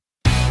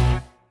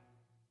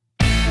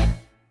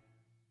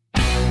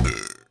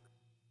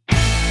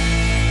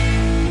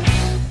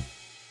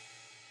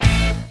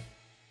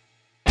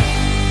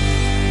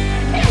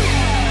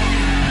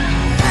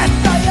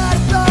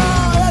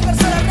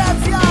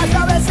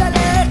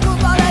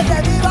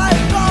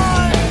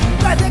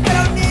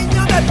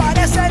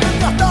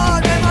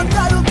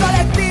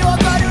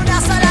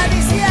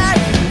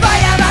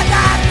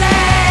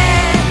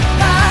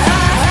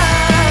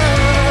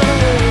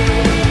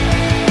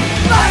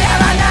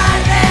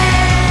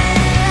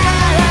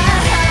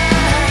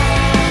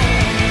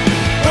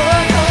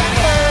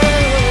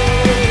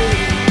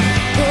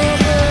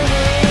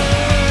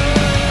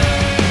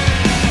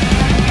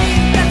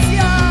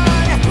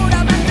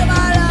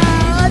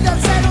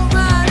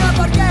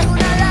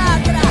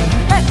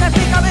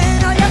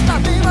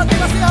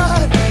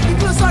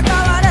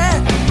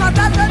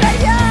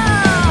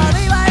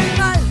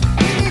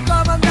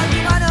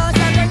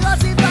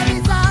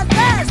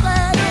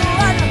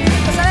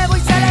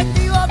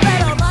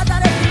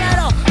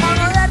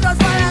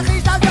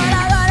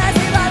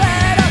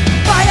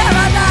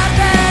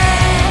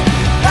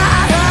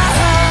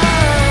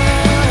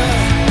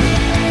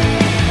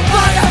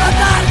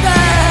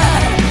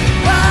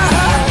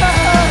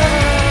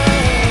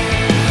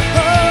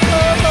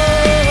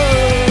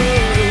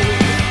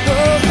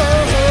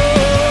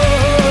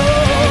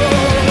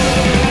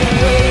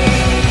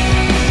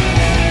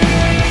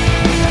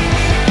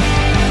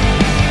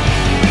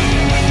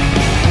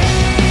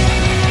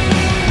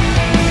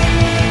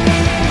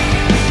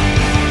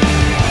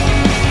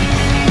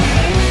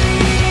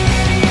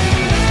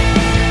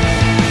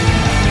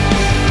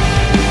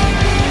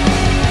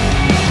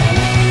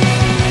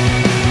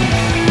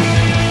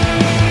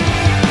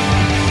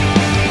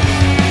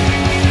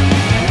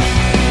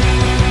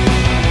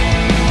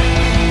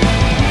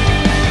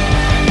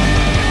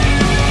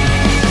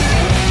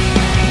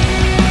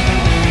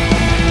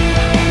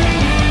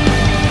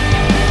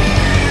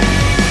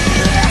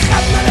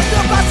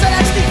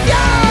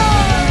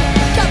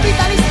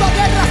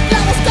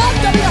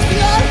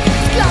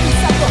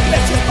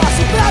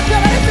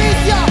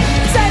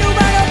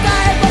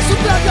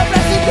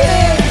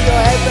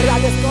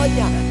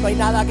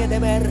que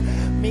temer.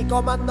 Mi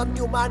comando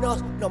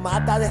antihumanos no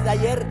mata desde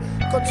ayer.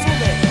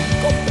 Consume,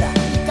 compra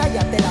y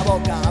cállate la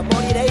boca.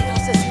 Moriréis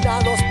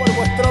asesinados por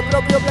vuestro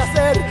propio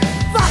placer.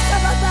 ¡Vas a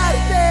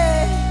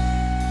matarte!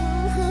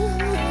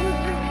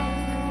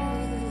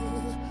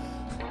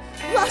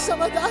 ¡Vas a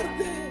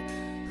matarte!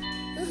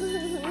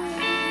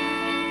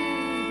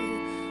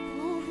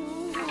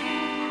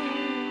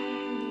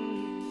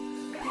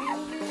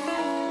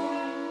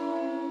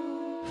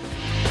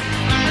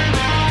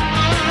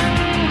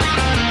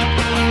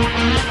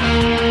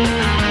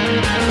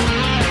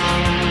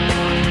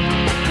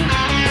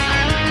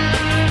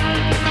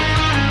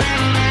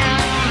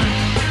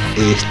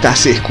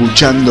 Estás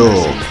escuchando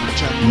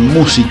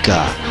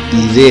música,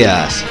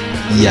 ideas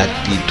y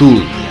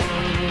actitud.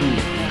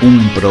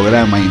 Un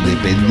programa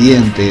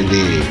independiente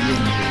de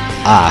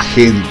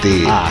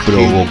Agente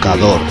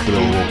Provocador.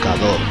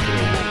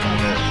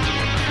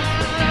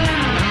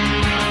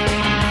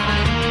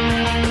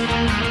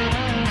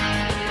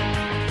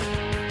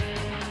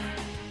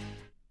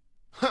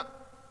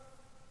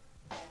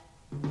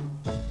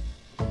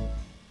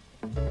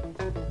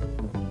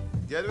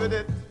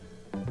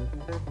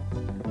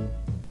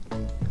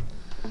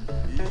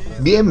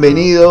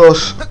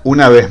 Bienvenidos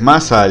una vez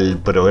más al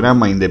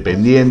programa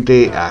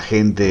independiente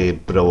Agente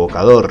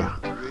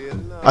Provocador.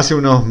 Hace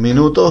unos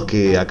minutos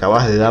que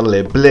acabas de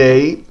darle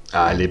play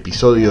al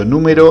episodio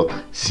número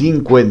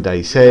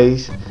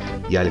 56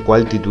 y al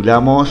cual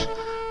titulamos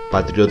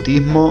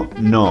Patriotismo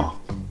no,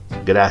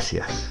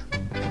 gracias.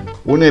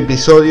 Un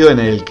episodio en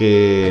el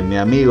que mi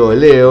amigo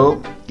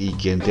Leo y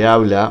quien te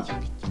habla,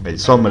 el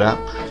Sombra,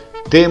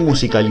 te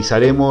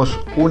musicalizaremos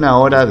una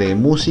hora de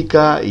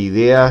música,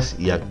 ideas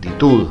y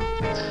actitud.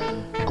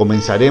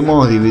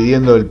 Comenzaremos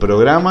dividiendo el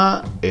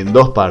programa en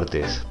dos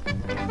partes.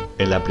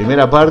 En la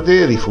primera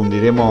parte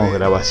difundiremos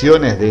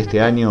grabaciones de este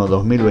año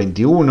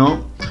 2021,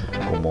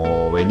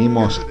 como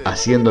venimos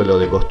haciéndolo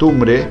de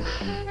costumbre,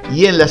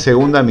 y en la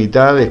segunda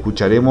mitad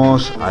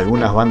escucharemos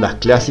algunas bandas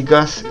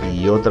clásicas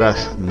y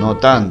otras no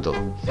tanto.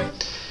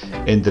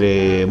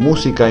 Entre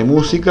música y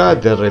música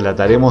te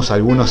relataremos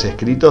algunos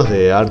escritos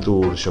de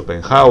Arthur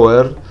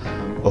Schopenhauer,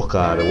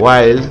 Oscar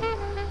Wilde,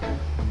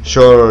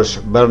 George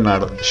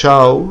Bernard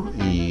Shaw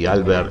y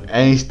Albert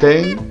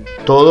Einstein,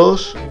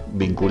 todos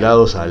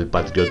vinculados al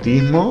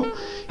patriotismo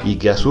y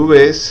que a su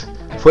vez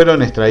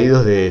fueron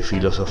extraídos de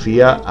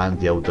filosofía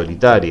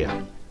antiautoritaria.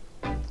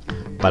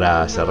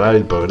 Para cerrar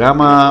el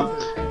programa,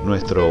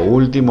 nuestro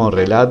último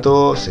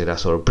relato será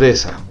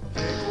sorpresa.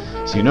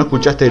 Si no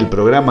escuchaste el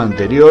programa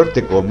anterior,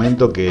 te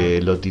comento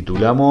que lo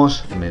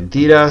titulamos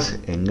Mentiras,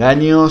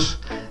 Engaños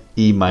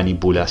y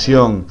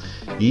Manipulación,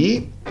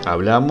 y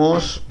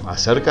hablamos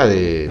acerca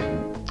de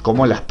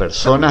cómo las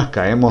personas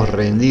caemos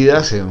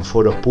rendidas en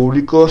foros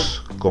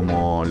públicos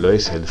como lo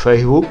es el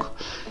Facebook,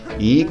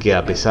 y que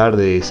a pesar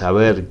de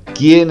saber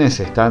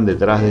quiénes están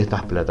detrás de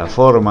estas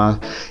plataformas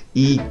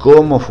y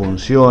cómo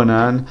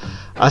funcionan,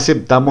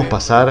 aceptamos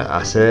pasar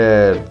a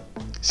ser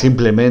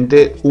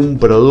simplemente un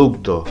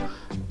producto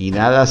y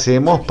nada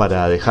hacemos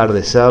para dejar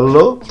de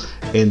serlo,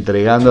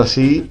 entregando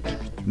así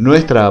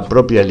nuestra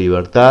propia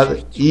libertad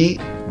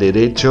y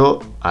derecho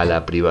a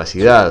la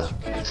privacidad.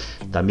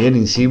 También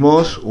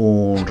hicimos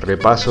un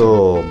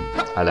repaso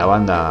a la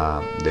banda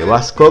de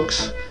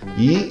Buzzcocks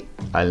y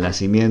al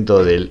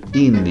nacimiento del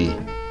indie.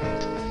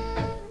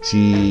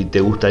 Si te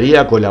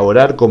gustaría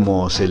colaborar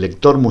como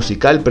selector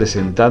musical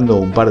presentando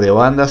un par de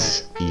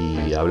bandas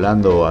y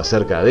hablando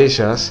acerca de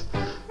ellas,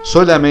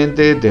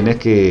 solamente tenés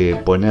que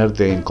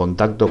ponerte en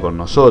contacto con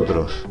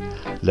nosotros.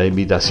 La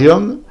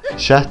invitación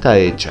ya está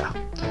hecha.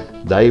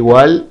 Da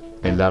igual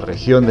en la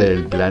región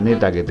del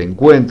planeta que te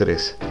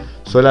encuentres,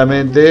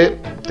 solamente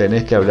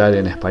tenés que hablar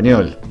en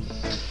español.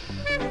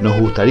 Nos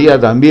gustaría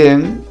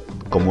también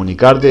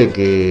comunicarte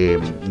que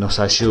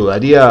nos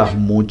ayudaría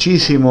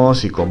muchísimo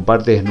si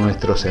compartes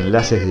nuestros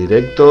enlaces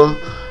directos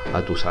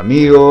a tus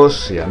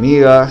amigos y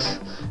amigas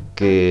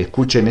que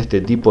escuchen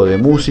este tipo de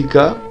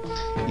música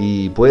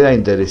y pueda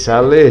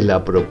interesarles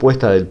la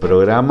propuesta del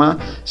programa,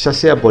 ya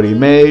sea por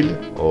email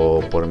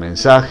o por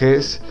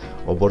mensajes,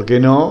 o por qué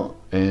no,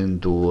 en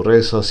tu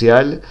red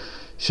social,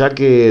 ya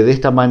que de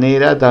esta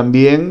manera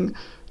también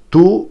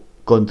tú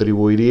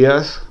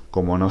contribuirías,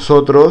 como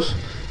nosotros,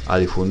 a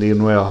difundir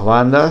nuevas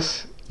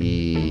bandas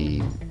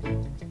y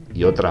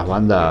otras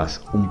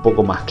bandas un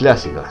poco más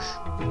clásicas.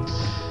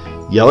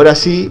 Y ahora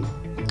sí,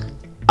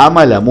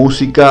 ama la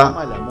música,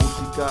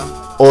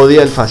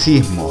 odia el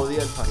fascismo.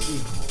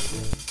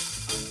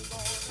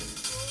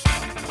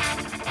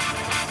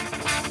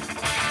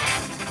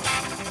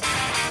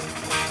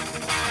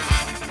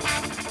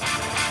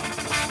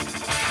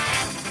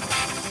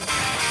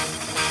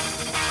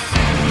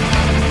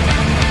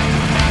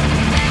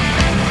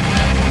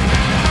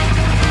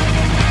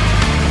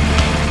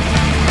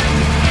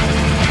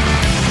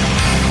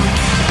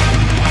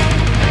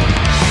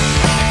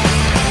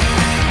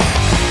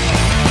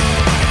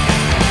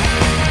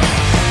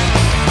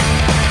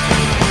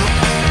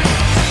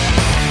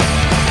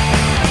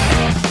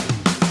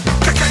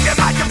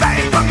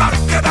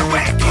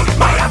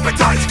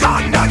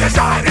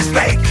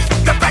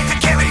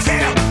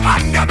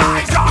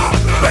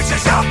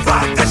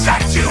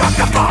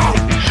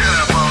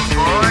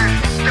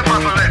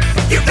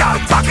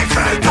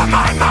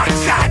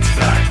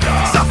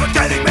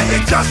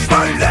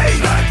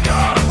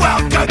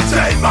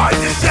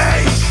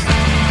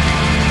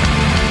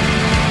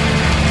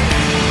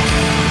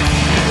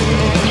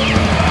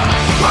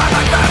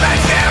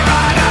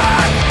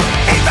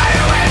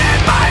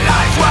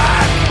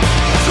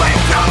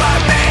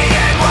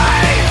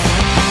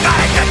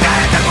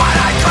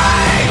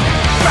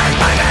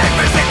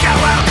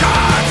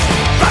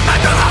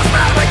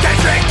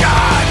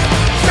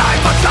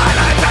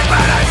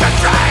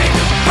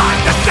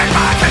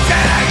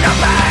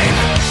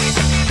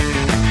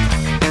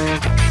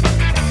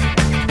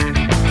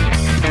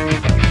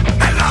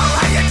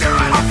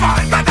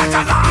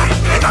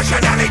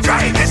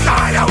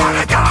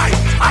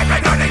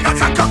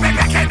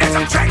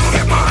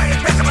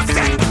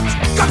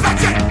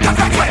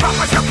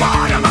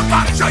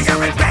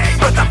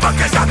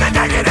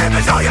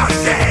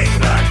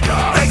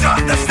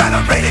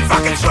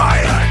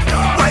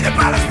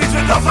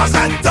 worthless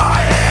and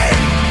dying.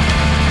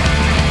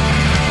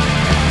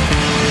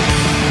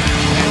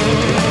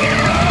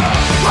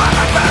 I'm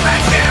a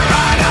permanent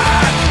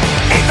tyrannic,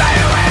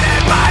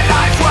 evaluating my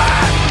life's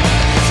work.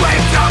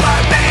 Sweeps over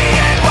me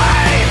in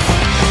waves.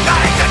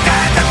 Nothing to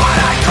death is what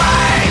I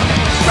crave.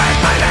 Break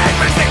my leg,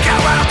 missing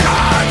cowell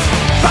cards.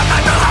 But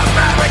mental health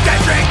merit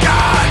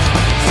disregards.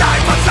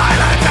 Time for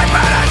silence and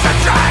balance and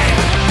strain.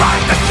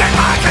 Fight the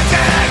stigma,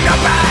 concealing the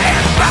pain.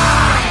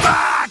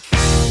 Back,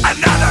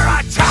 another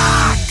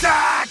attack.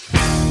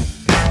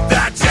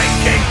 That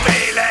sinking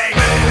feeling.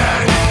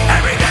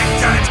 Everything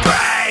turns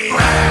grey.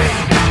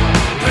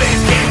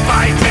 Please keep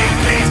fighting,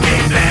 please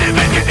keep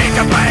living. You need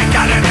to break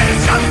out of this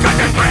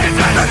subconscious prison.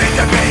 You need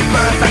to be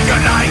perfect,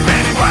 your life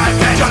is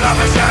worth it. Your love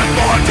is worth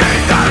more to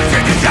those who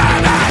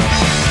deserve it.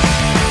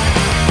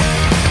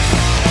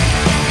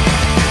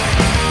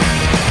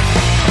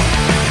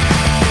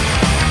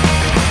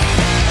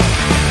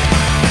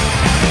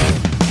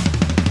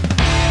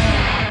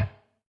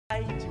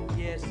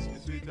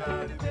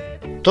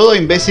 Todo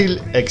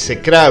imbécil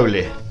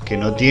execrable que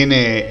no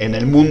tiene en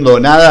el mundo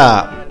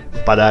nada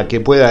para que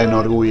pueda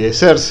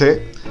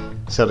enorgullecerse,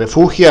 se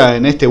refugia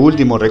en este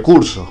último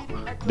recurso,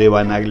 de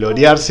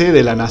vanagloriarse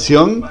de la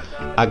nación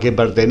a que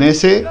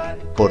pertenece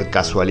por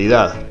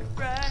casualidad.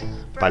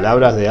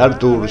 Palabras de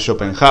Arthur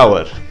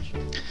Schopenhauer.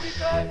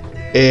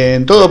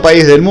 En todo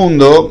país del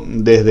mundo,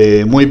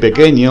 desde muy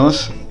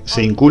pequeños,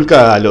 se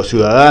inculca a los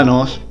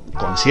ciudadanos,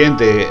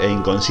 consciente e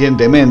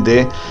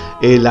inconscientemente,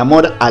 el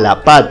amor a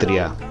la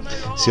patria.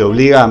 Se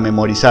obliga a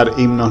memorizar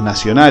himnos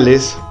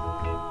nacionales,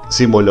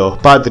 símbolos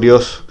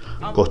patrios,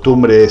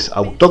 costumbres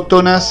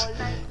autóctonas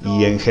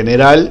y en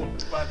general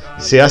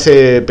se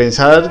hace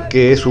pensar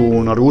que es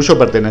un orgullo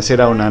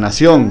pertenecer a una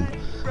nación,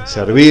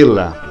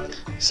 servirla,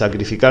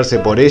 sacrificarse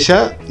por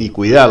ella y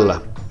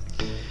cuidarla.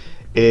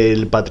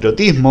 El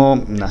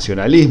patriotismo,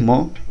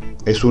 nacionalismo,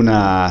 es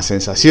una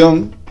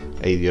sensación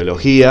e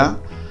ideología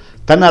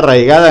tan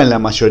arraigada en la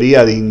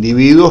mayoría de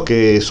individuos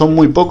que son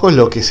muy pocos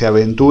los que se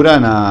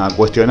aventuran a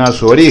cuestionar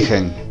su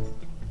origen.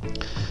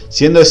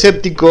 Siendo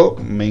escéptico,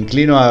 me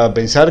inclino a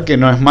pensar que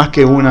no es más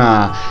que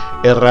una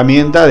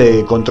herramienta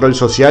de control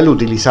social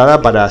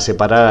utilizada para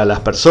separar a las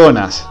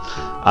personas,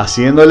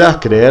 haciéndolas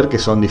creer que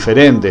son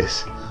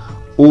diferentes,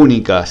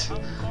 únicas,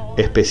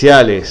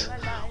 especiales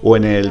o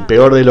en el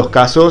peor de los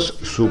casos,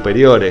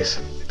 superiores.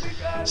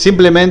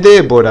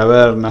 Simplemente por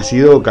haber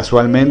nacido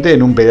casualmente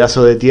en un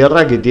pedazo de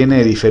tierra que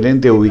tiene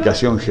diferente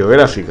ubicación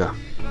geográfica.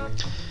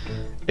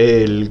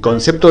 El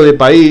concepto de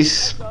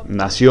país,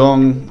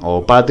 nación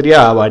o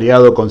patria ha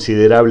variado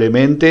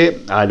considerablemente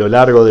a lo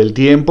largo del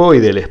tiempo y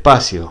del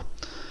espacio.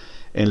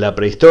 En la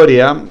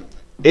prehistoria,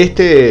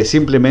 este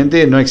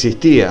simplemente no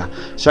existía,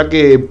 ya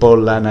que por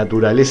la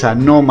naturaleza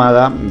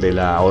nómada de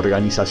la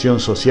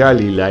organización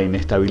social y la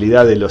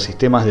inestabilidad de los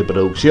sistemas de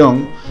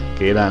producción,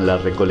 que eran la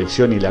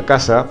recolección y la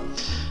caza,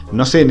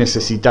 no se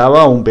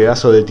necesitaba un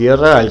pedazo de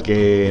tierra al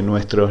que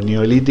nuestros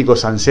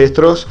neolíticos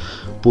ancestros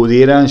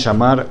pudieran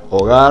llamar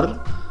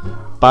hogar,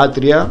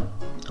 patria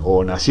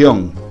o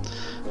nación.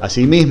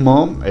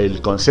 Asimismo,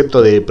 el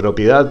concepto de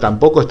propiedad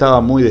tampoco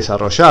estaba muy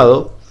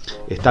desarrollado,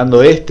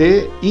 estando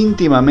este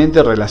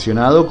íntimamente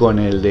relacionado con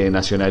el de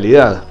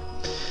nacionalidad.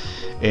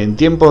 En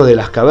tiempos de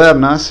las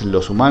cavernas,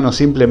 los humanos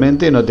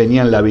simplemente no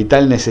tenían la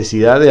vital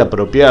necesidad de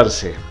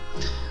apropiarse,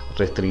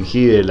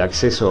 restringir el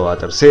acceso a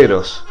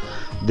terceros,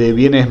 de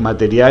bienes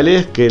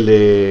materiales que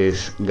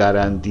les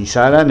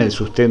garantizaran el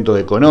sustento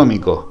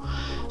económico,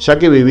 ya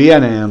que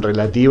vivían en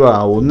relativa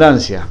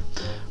abundancia.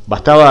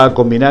 Bastaba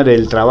combinar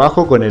el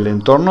trabajo con el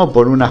entorno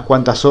por unas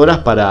cuantas horas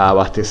para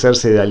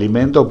abastecerse de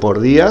alimento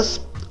por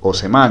días o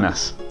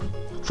semanas.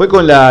 Fue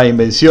con la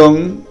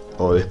invención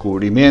o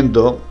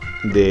descubrimiento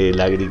de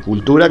la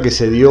agricultura que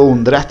se dio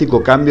un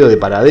drástico cambio de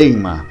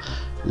paradigma,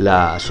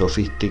 la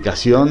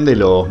sofisticación de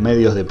los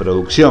medios de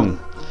producción.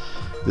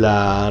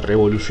 La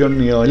revolución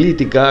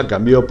neolítica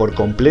cambió por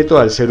completo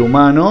al ser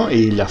humano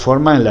y la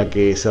forma en la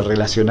que se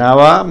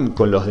relacionaba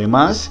con los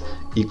demás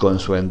y con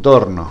su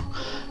entorno.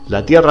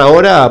 La tierra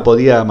ahora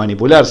podía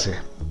manipularse,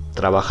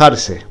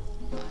 trabajarse,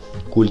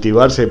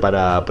 cultivarse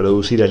para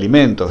producir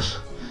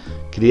alimentos,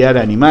 criar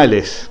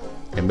animales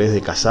en vez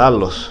de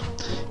cazarlos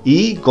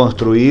y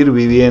construir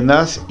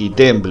viviendas y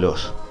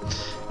templos.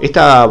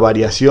 Esta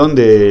variación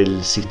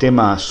del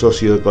sistema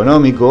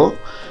socioeconómico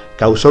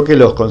causó que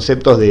los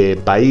conceptos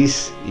de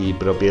país y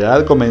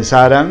propiedad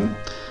comenzaran,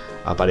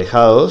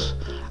 aparejados,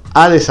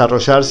 a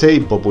desarrollarse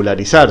y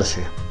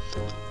popularizarse,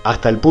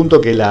 hasta el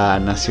punto que la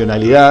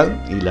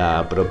nacionalidad y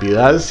la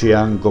propiedad se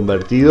han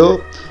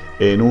convertido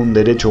en un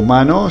derecho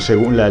humano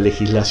según la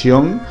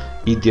legislación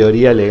y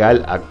teoría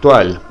legal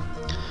actual.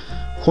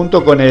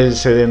 Junto con el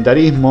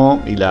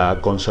sedentarismo y la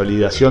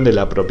consolidación de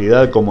la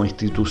propiedad como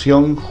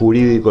institución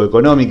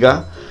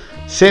jurídico-económica,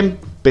 se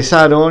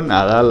empezaron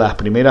a dar las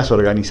primeras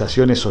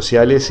organizaciones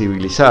sociales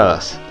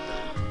civilizadas,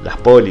 las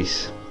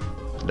polis,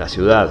 la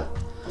ciudad.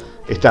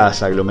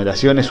 Estas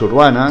aglomeraciones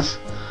urbanas,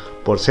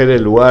 por ser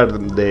el lugar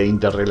de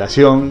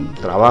interrelación,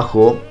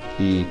 trabajo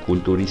y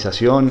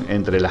culturización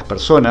entre las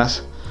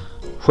personas,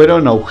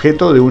 fueron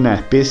objeto de una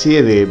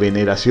especie de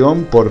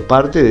veneración por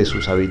parte de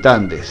sus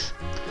habitantes.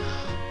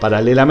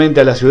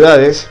 Paralelamente a las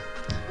ciudades,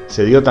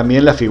 se dio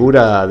también la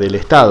figura del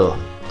Estado,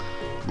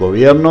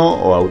 gobierno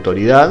o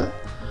autoridad,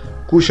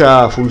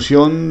 cuya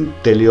función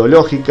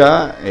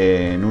teleológica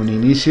en un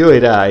inicio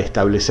era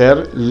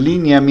establecer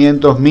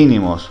lineamientos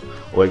mínimos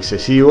o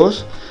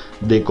excesivos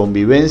de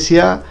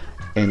convivencia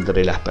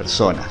entre las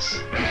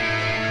personas.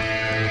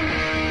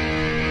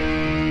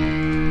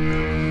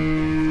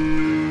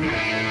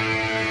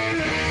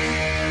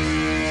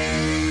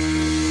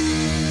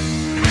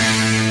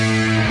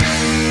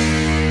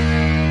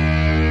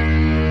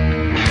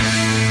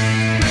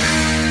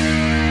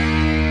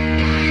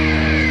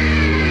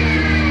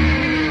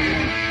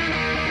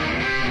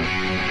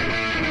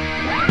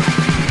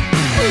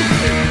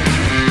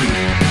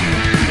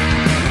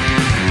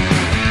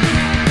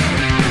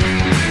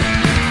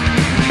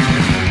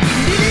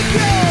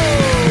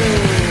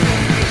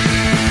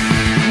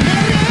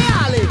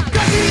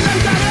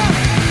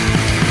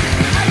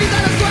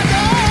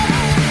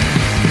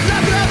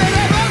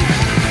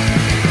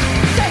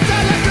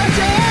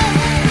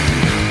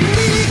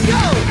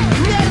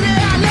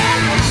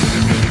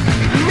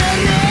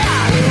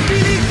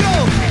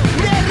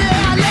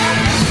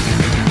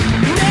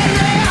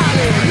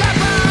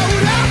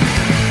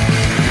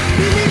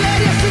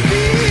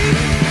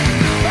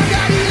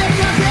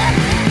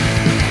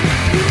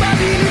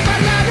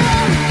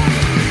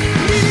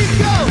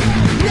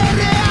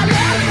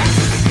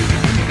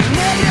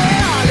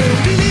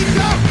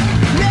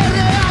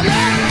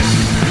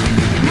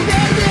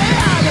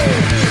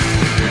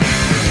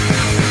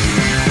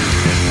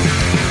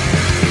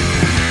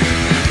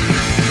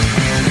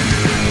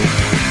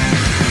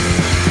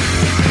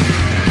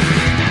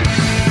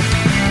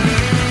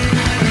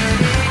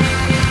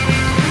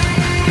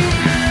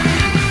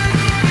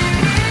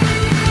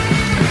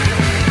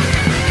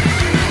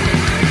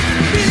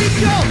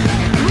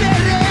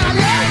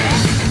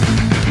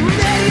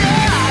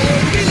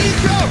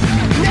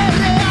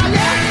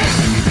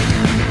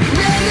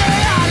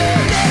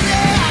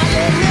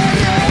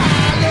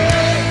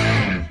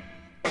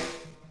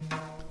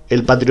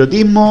 El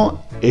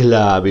patriotismo es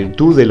la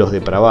virtud de los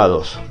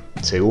depravados,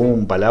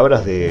 según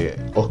palabras de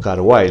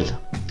Oscar Wilde.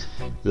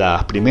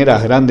 Las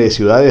primeras grandes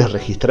ciudades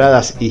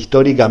registradas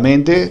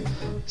históricamente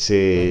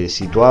se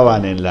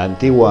situaban en la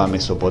antigua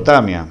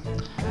Mesopotamia,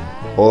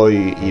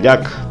 hoy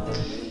Irak,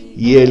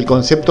 y el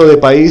concepto de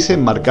país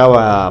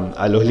enmarcaba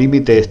a los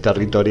límites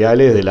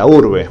territoriales de la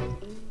urbe.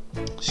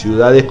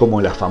 Ciudades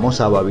como la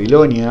famosa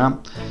Babilonia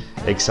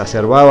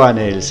exacerbaban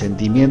el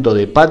sentimiento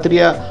de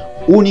patria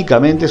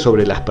únicamente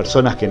sobre las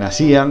personas que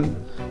nacían,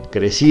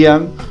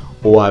 crecían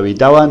o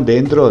habitaban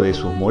dentro de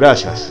sus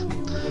murallas.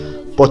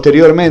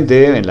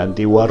 Posteriormente, en la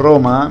antigua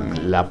Roma,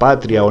 la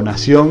patria o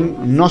nación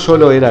no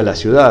solo era la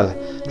ciudad,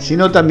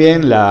 sino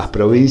también las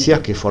provincias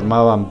que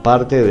formaban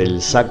parte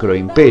del Sacro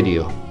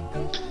Imperio.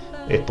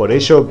 Es por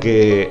ello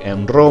que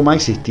en Roma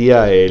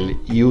existía el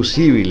ius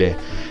civile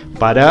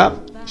para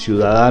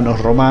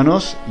ciudadanos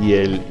romanos y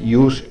el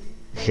ius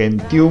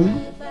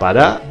gentium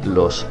para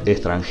los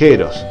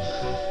extranjeros.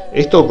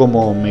 Esto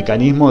como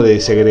mecanismo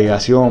de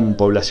segregación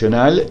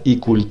poblacional y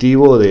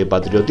cultivo de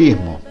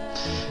patriotismo.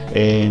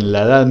 En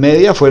la Edad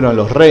Media fueron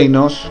los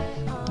reinos,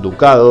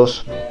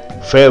 ducados,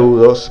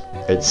 feudos,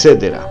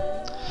 etc.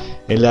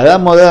 En la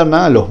Edad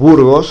Moderna, los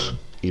burgos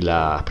y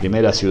las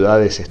primeras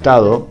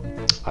ciudades-estado,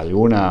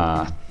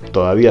 algunas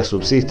todavía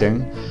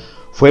subsisten,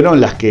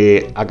 fueron las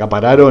que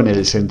acapararon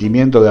el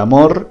sentimiento de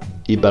amor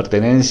y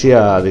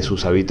pertenencia de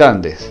sus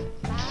habitantes.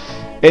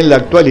 En la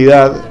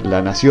actualidad,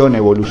 la nación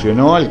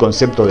evolucionó al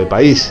concepto de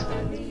país,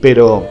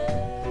 pero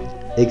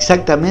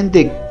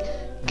exactamente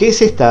 ¿qué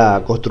es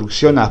esta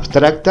construcción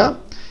abstracta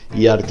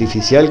y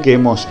artificial que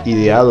hemos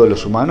ideado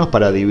los humanos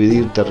para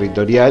dividir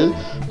territorial,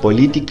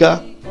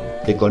 política,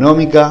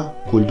 económica,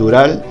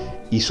 cultural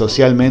y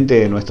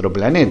socialmente nuestro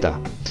planeta?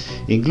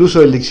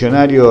 Incluso el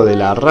diccionario de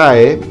la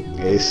RAE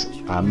es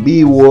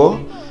ambiguo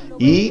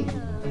y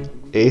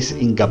es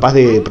incapaz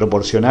de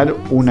proporcionar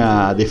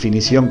una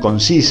definición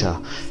concisa,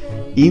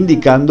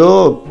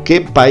 indicando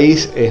qué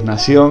país es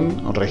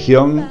nación,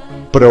 región,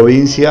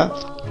 provincia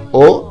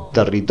o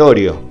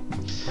territorio.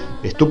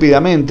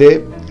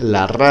 Estúpidamente,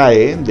 la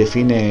RAE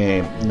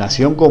define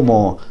nación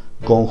como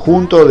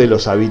conjunto de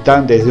los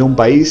habitantes de un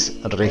país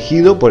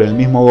regido por el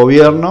mismo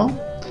gobierno,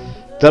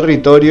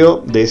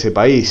 territorio de ese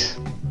país.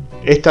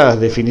 Estas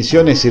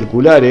definiciones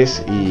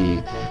circulares y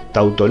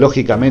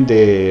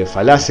tautológicamente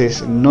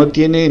falaces no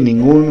tienen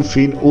ningún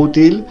fin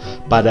útil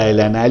para el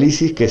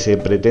análisis que se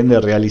pretende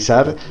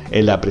realizar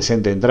en la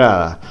presente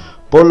entrada,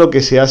 por lo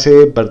que se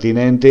hace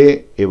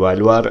pertinente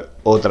evaluar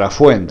otras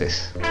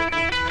fuentes.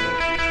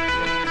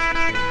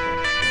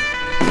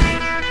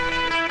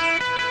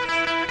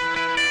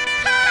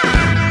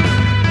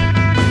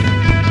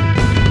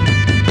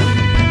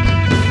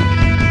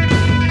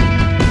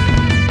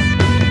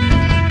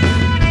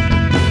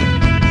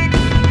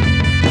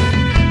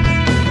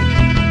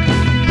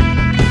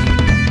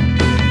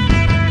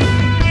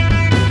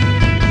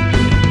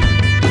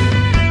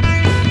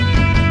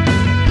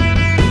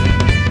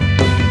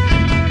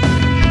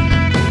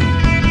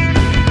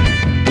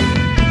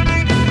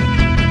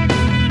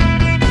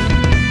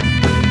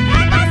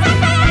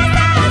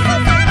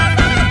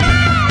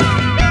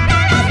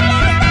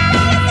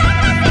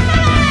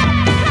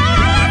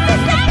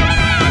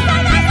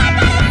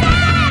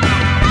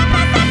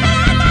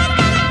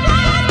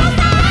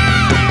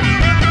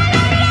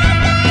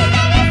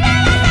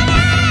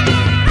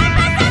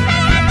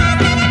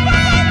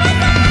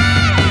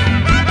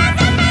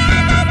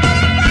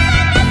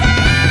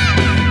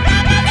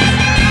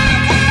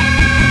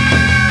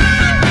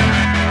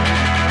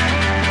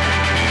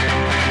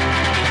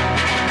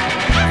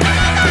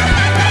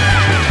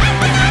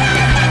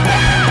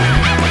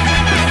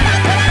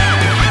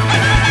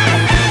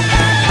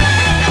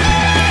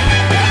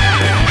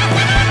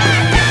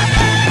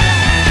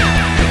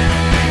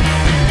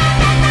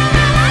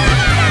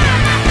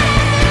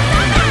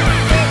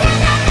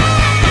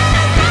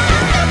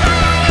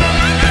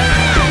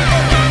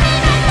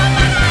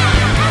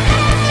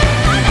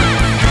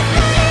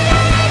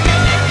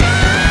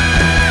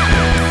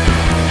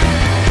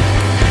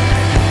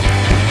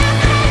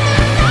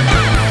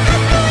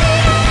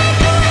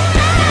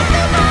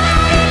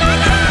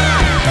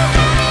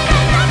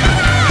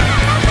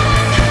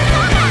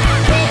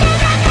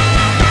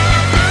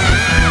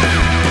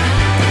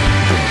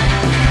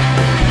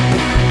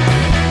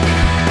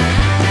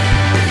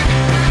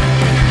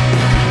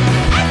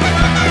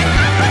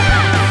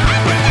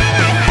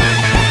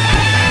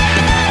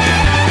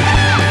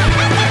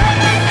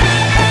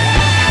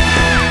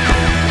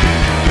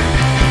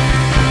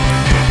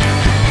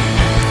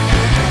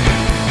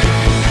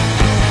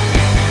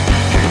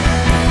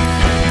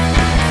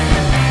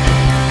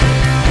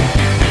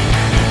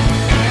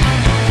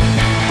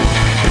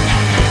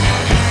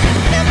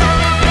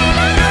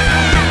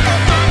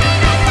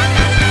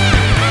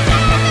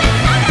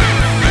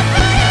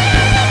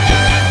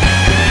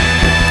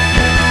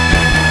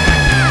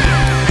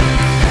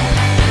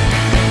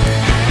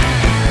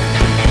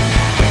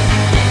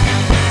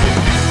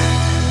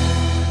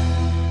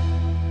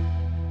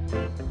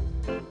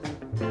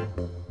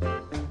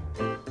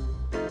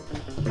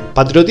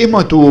 Patriotismo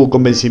es tu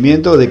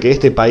convencimiento de que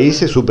este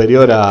país es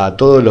superior a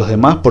todos los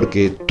demás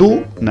porque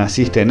tú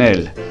naciste en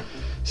él,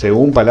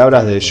 según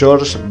palabras de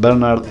George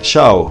Bernard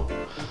Shaw.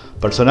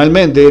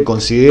 Personalmente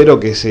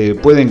considero que se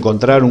puede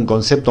encontrar un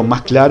concepto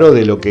más claro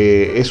de lo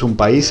que es un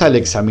país al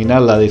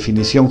examinar la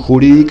definición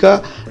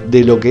jurídica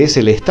de lo que es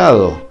el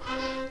Estado,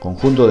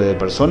 conjunto de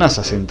personas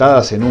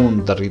asentadas en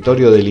un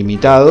territorio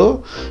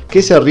delimitado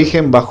que se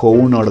rigen bajo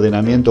un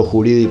ordenamiento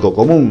jurídico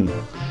común,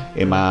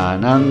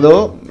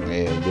 emanando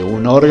de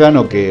un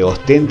órgano que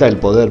ostenta el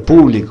poder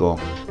público,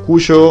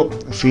 cuyo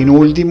fin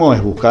último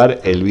es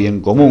buscar el bien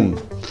común.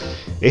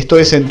 Esto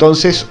es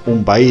entonces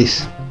un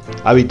país.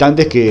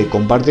 Habitantes que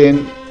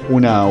comparten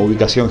una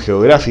ubicación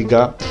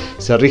geográfica,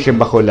 se rigen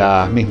bajo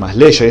las mismas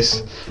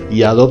leyes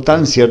y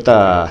adoptan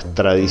ciertas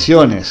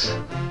tradiciones,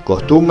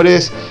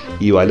 costumbres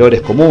y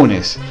valores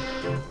comunes.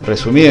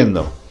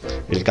 Resumiendo,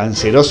 el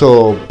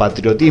canceroso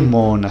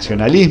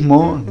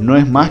patriotismo-nacionalismo no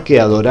es más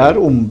que adorar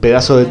un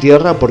pedazo de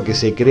tierra porque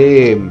se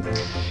cree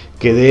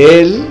que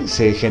de él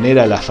se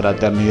genera la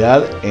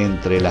fraternidad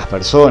entre las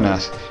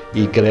personas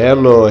y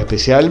creerlo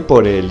especial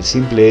por el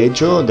simple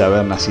hecho de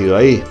haber nacido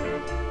ahí.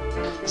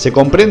 Se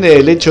comprende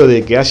el hecho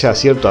de que haya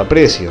cierto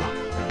aprecio,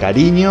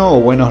 cariño o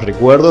buenos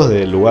recuerdos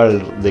del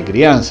lugar de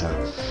crianza,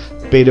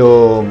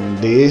 pero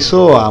de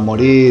eso a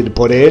morir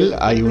por él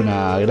hay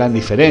una gran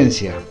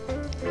diferencia.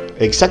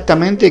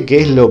 Exactamente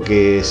qué es lo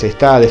que se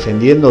está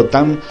defendiendo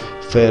tan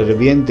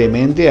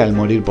fervientemente al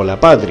morir por la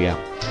patria.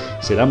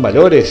 ¿Serán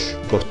valores,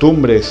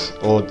 costumbres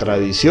o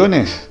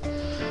tradiciones?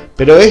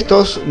 Pero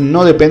estos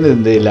no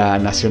dependen de la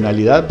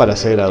nacionalidad para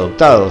ser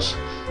adoptados,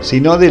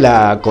 sino de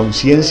la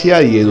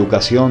conciencia y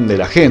educación de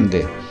la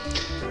gente.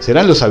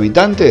 ¿Serán los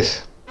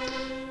habitantes?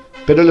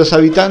 Pero los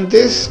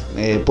habitantes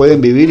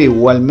pueden vivir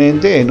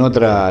igualmente en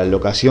otra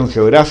locación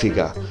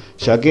geográfica,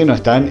 ya que no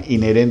están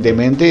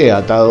inherentemente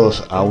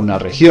atados a una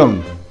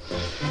región.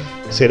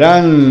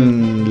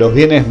 ¿Serán los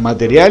bienes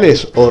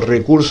materiales o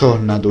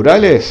recursos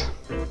naturales?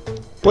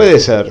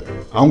 Puede ser,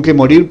 aunque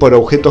morir por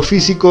objetos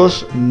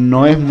físicos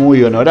no es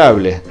muy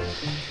honorable.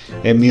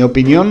 En mi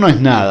opinión no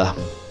es nada.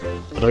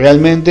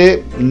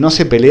 Realmente no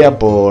se pelea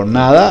por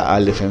nada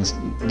al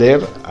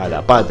defender a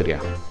la patria.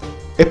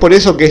 Es por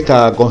eso que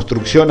esta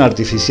construcción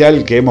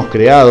artificial que hemos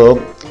creado,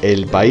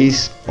 el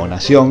país o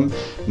nación,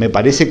 me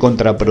parece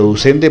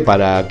contraproducente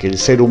para que el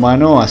ser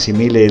humano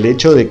asimile el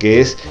hecho de que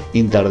es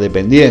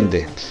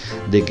interdependiente,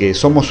 de que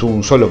somos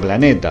un solo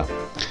planeta.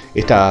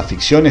 Esta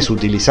ficción es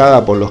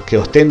utilizada por los que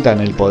ostentan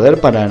el poder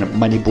para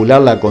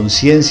manipular la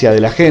conciencia de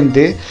la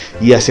gente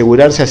y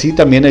asegurarse así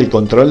también el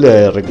control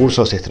de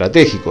recursos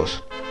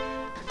estratégicos.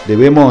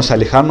 Debemos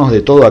alejarnos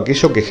de todo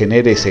aquello que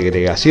genere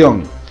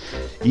segregación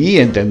y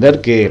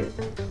entender que,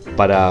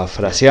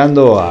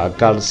 parafraseando a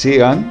Carl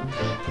Sagan,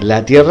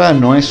 la Tierra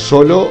no es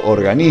solo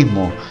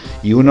organismo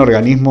y un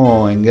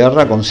organismo en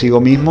guerra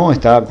consigo mismo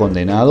está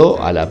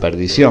condenado a la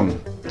perdición.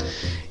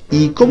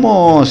 ¿Y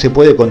cómo se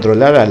puede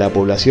controlar a la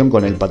población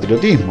con el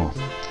patriotismo?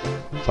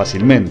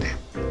 Fácilmente.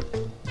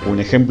 Un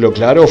ejemplo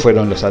claro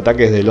fueron los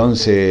ataques del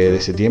 11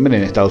 de septiembre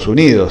en Estados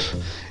Unidos,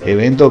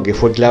 evento que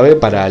fue clave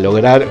para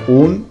lograr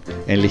un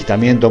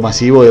enlistamiento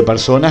masivo de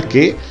personas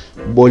que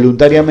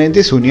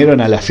voluntariamente se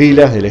unieron a las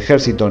filas del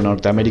ejército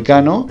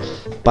norteamericano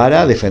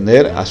para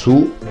defender a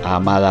su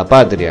amada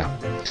patria,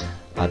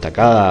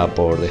 atacada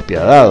por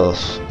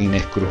despiadados,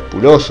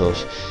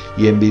 inescrupulosos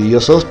y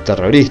envidiosos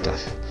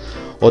terroristas.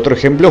 Otro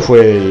ejemplo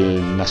fue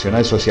el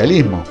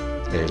nacionalsocialismo,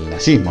 el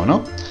nazismo,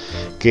 ¿no?,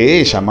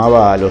 que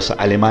llamaba a los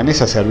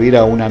alemanes a servir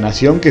a una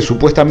nación que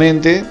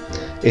supuestamente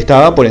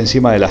estaba por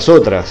encima de las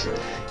otras,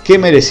 que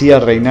merecía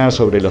reinar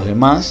sobre los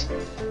demás,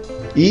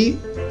 y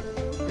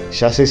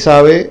ya se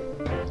sabe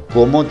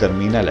cómo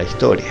termina la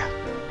historia.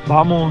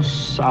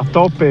 Vamos a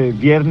tope,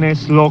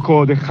 viernes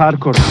loco de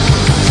hardcore.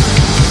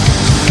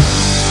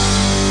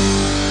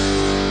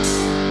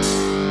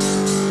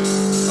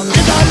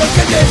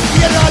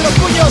 Cierra los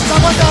puños,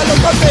 aguanta los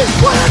golpes,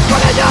 ¡puedes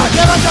con ella!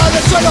 Levanta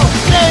del suelo,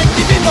 cree en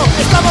ti mismo,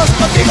 estamos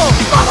contigo,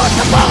 ¡vamos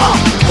a fuego!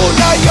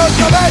 Una y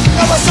otra vez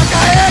no vas a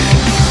caer,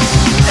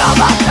 no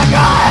vas a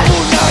caer.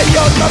 Una y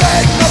otra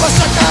vez no vas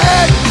a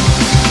caer.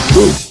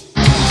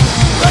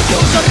 En tu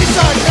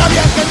sonrisa,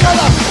 rabia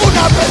encontrada,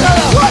 una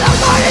pedrada, una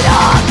caída.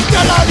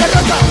 Ya la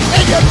derrota,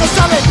 ellos no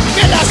saben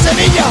que la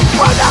semilla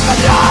puede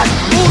agarrar.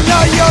 Una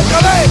y otra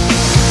vez.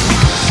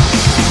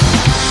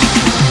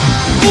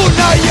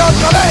 Una y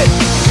otra vez.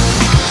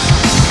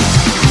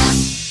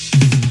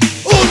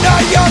 Una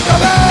y otra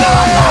vez.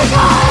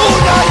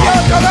 Una y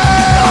otra vez.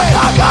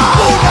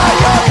 Una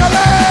y otra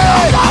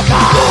vez.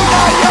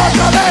 Una y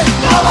otra vez.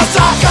 No vas a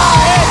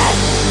caer.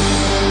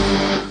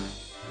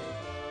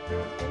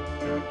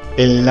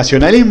 El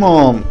nacionalismo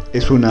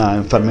es una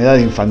enfermedad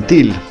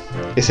infantil,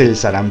 es el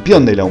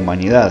sarampión de la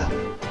humanidad,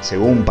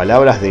 según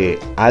palabras de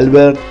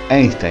Albert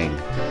Einstein.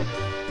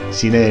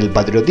 Sin el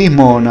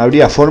patriotismo no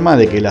habría forma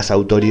de que las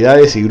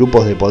autoridades y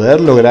grupos de poder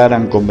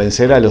lograran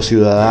convencer a los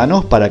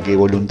ciudadanos para que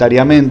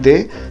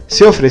voluntariamente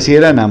se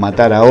ofrecieran a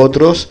matar a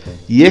otros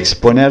y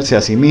exponerse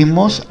a sí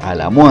mismos a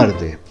la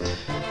muerte.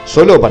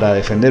 solo para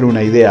defender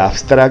una idea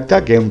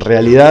abstracta que en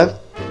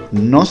realidad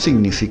no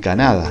significa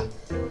nada.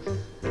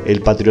 El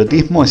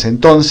patriotismo es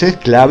entonces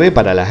clave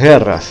para las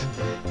guerras,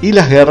 y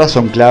las guerras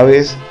son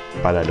claves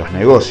para los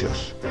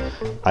negocios.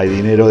 ¿Hay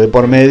dinero de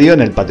por medio en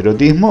el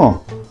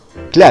patriotismo?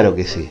 Claro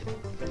que sí.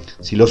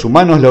 Si los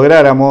humanos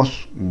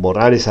lográramos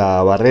borrar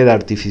esa barrera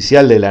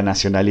artificial de la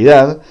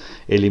nacionalidad,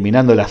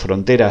 eliminando las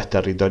fronteras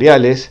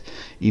territoriales,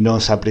 y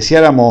nos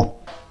apreciáramos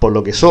por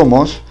lo que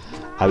somos,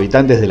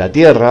 habitantes de la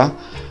Tierra,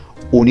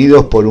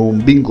 unidos por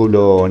un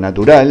vínculo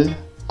natural,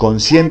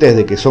 conscientes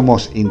de que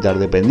somos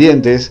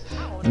interdependientes,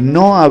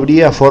 no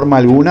habría forma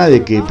alguna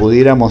de que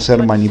pudiéramos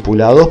ser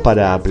manipulados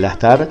para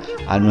aplastar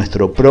a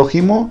nuestro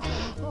prójimo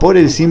por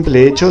el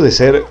simple hecho de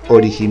ser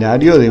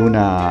originario de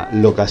una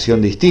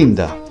locación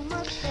distinta.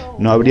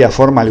 No habría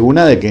forma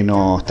alguna de que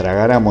nos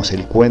tragáramos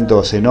el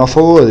cuento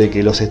xenófobo de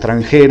que los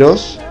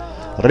extranjeros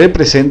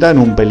representan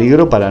un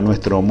peligro para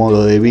nuestro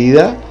modo de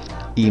vida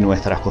y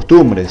nuestras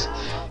costumbres,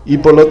 y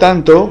por lo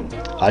tanto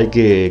hay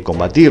que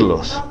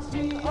combatirlos,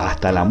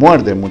 hasta la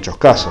muerte en muchos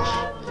casos.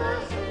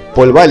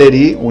 Paul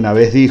Valéry una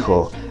vez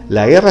dijo: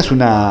 la guerra es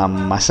una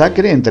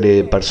masacre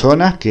entre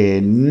personas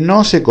que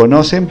no se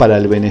conocen para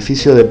el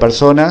beneficio de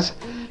personas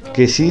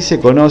que sí se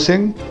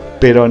conocen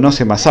pero no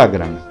se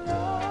masacran.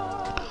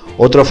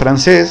 Otro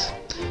francés,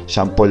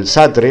 Jean-Paul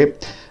Sartre,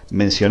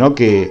 mencionó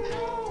que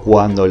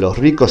cuando los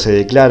ricos se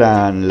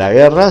declaran la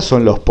guerra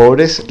son los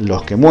pobres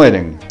los que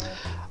mueren.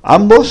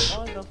 Ambos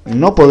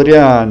no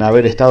podrían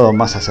haber estado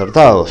más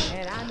acertados.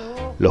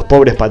 Los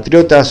pobres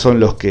patriotas son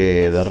los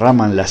que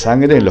derraman la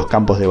sangre en los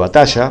campos de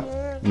batalla,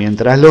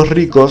 mientras los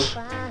ricos,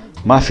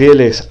 más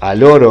fieles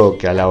al oro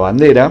que a la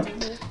bandera,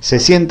 se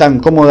sientan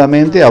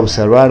cómodamente a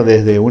observar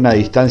desde una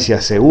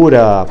distancia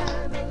segura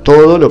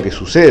todo lo que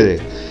sucede,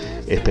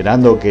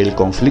 esperando que el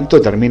conflicto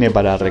termine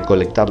para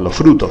recolectar los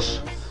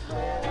frutos.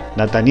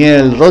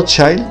 Nathaniel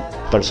Rothschild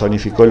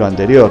personificó lo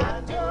anterior: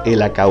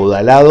 el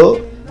acaudalado,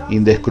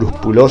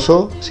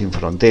 indescrupuloso, sin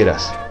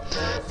fronteras.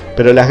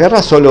 Pero las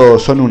guerras solo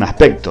son un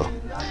aspecto.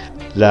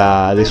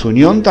 La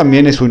desunión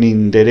también es un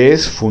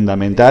interés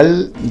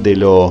fundamental de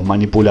los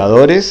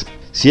manipuladores,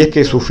 si es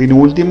que su fin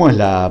último es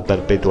la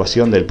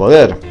perpetuación del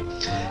poder.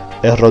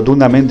 Es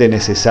rotundamente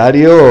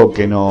necesario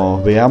que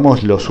nos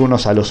veamos los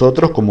unos a los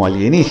otros como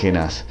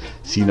alienígenas,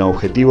 sin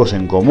objetivos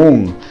en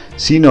común,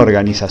 sin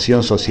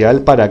organización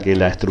social para que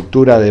la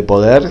estructura de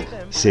poder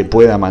se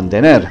pueda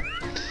mantener.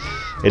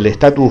 El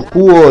status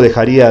quo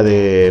dejaría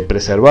de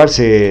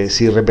preservarse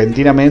si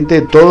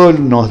repentinamente todos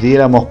nos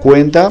diéramos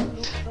cuenta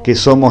que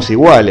somos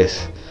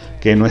iguales,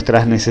 que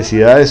nuestras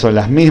necesidades son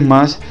las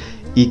mismas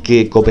y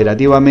que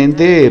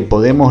cooperativamente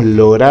podemos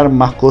lograr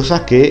más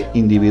cosas que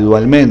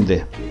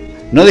individualmente.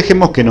 No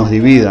dejemos que nos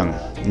dividan,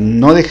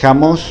 no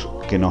dejamos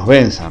que nos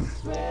venzan.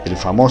 El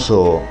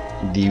famoso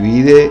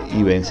divide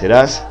y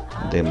vencerás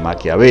de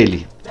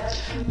Machiavelli.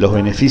 Los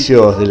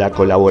beneficios de la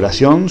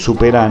colaboración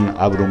superan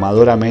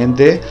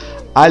abrumadoramente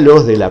a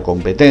los de la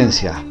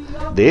competencia.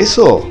 De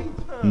eso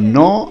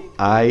no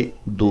hay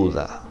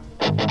duda.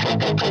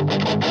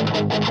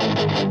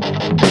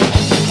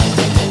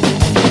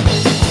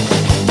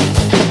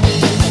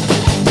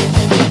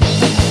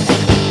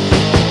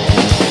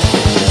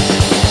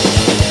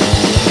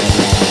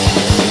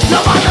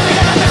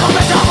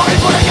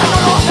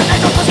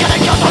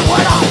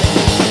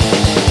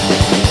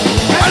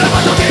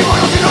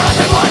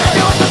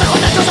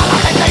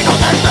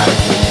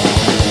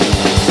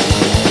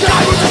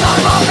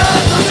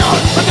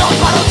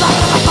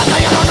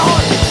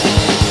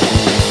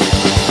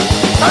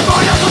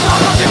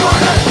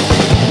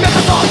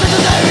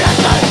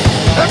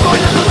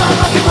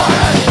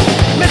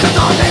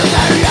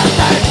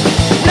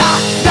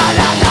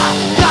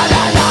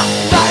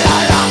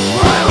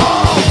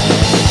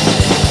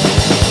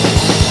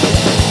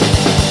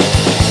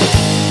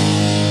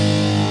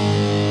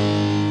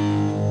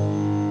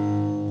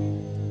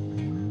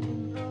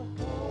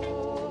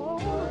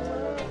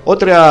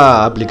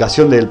 Otra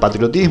aplicación del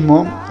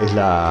patriotismo es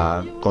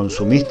la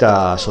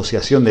consumista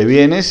asociación de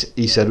bienes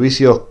y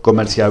servicios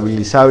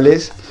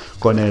comercializables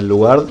con el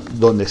lugar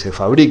donde se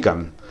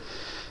fabrican.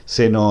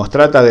 Se nos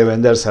trata de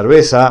vender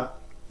cerveza,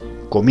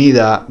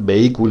 comida,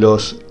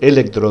 vehículos,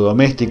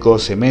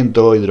 electrodomésticos,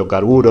 cemento,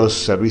 hidrocarburos,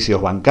 servicios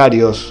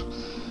bancarios,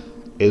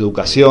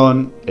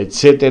 educación,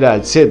 etcétera,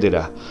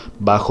 etcétera,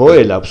 bajo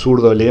el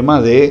absurdo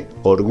lema de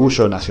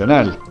orgullo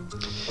nacional.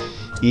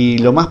 Y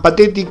lo más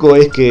patético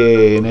es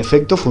que en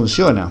efecto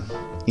funciona.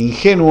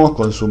 Ingenuos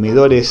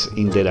consumidores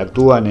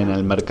interactúan en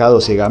el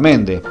mercado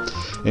ciegamente,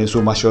 en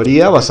su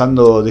mayoría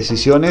basando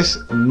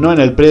decisiones no en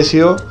el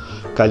precio,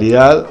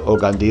 calidad o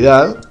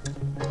cantidad,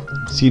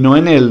 sino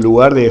en el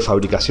lugar de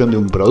fabricación de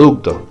un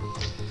producto,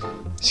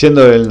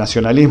 siendo el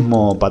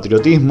nacionalismo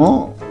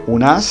patriotismo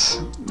un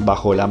as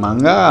bajo la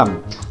manga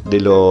de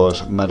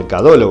los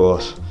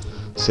mercadólogos.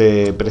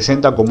 Se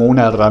presenta como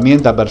una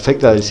herramienta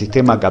perfecta del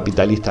sistema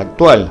capitalista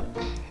actual,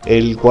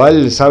 el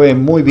cual sabe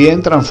muy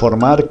bien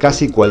transformar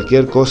casi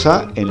cualquier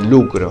cosa en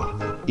lucro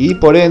y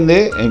por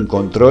ende en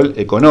control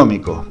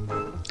económico.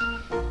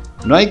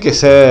 No hay que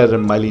ser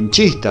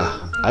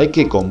malinchista, hay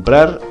que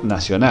comprar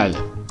nacional,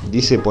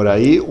 dice por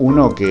ahí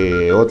uno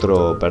que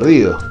otro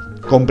perdido.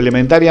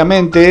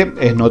 Complementariamente,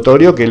 es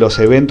notorio que los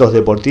eventos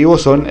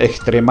deportivos son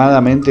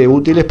extremadamente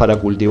útiles para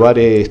cultivar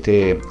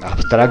este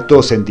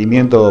abstracto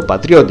sentimiento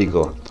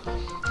patriótico.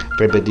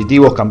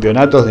 Repetitivos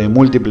campeonatos de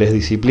múltiples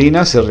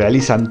disciplinas se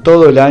realizan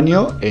todo el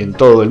año en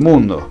todo el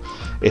mundo,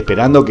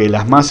 esperando que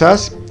las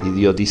masas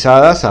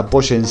idiotizadas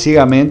apoyen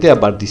ciegamente a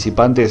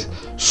participantes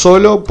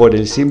solo por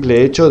el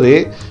simple hecho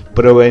de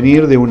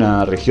provenir de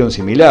una región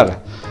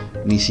similar,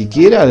 ni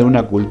siquiera de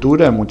una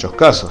cultura en muchos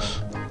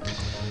casos.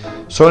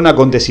 Son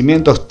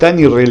acontecimientos tan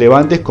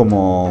irrelevantes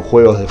como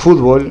juegos de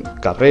fútbol,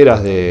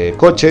 carreras de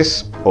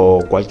coches o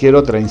cualquier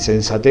otra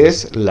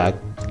insensatez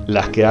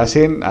las que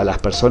hacen a las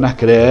personas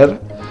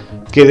creer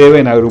que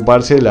deben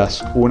agruparse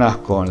las unas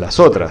con las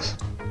otras.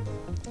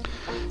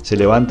 Se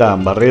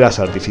levantan barreras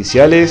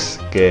artificiales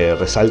que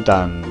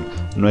resaltan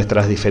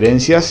nuestras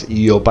diferencias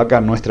y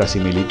opacan nuestras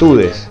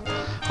similitudes.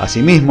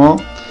 Asimismo,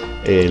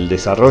 el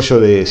desarrollo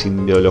de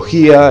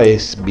simbiología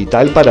es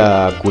vital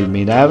para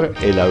culminar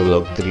el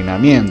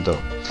adoctrinamiento.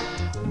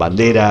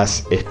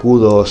 Banderas,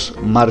 escudos,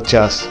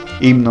 marchas,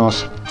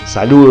 himnos,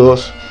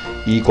 saludos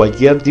y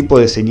cualquier tipo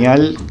de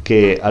señal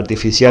que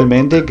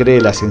artificialmente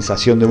cree la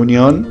sensación de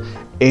unión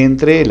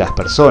entre las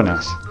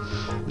personas.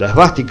 La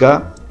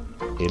esvástica,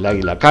 el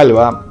águila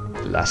calva,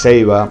 la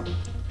ceiba,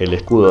 el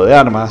escudo de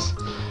armas,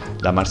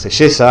 la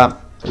marsellesa,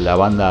 la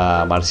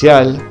banda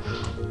marcial.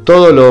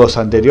 Todos los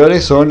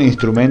anteriores son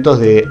instrumentos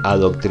de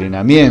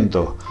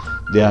adoctrinamiento,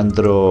 de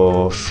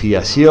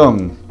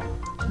atrofiación,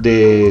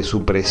 de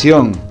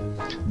supresión,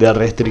 de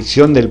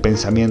restricción del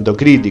pensamiento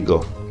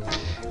crítico.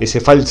 Ese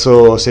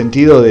falso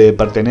sentido de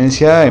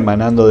pertenencia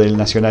emanando del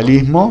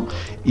nacionalismo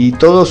y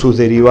todos sus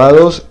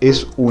derivados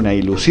es una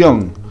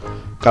ilusión,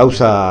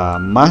 causa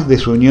más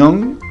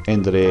desunión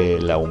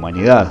entre la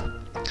humanidad.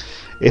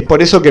 Es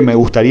por eso que me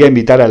gustaría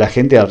invitar a la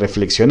gente a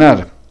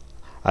reflexionar,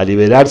 a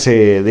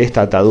liberarse de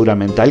esta atadura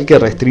mental que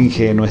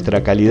restringe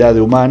nuestra calidad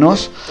de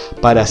humanos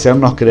para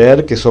hacernos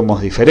creer que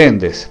somos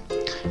diferentes,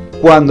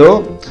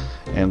 cuando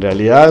en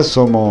realidad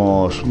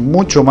somos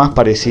mucho más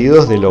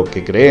parecidos de lo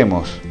que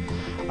creemos,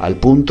 al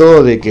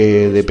punto de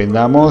que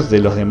dependamos de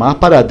los demás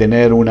para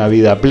tener una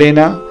vida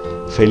plena,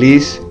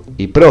 feliz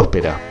y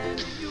próspera.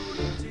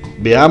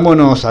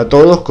 Veámonos a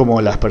todos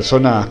como las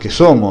personas que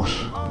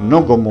somos,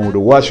 no como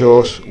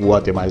uruguayos,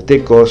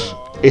 guatemaltecos,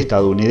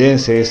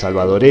 estadounidenses,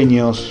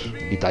 salvadoreños,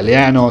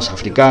 italianos,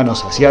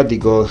 africanos,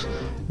 asiáticos,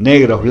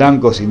 negros,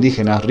 blancos,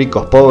 indígenas,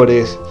 ricos,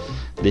 pobres,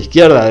 de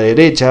izquierda a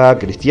derecha,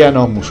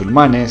 cristianos,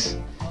 musulmanes,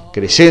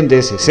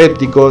 creyentes,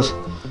 escépticos,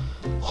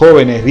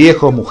 jóvenes,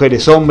 viejos,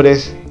 mujeres,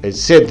 hombres,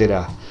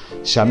 etc.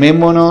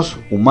 Llamémonos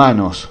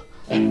humanos.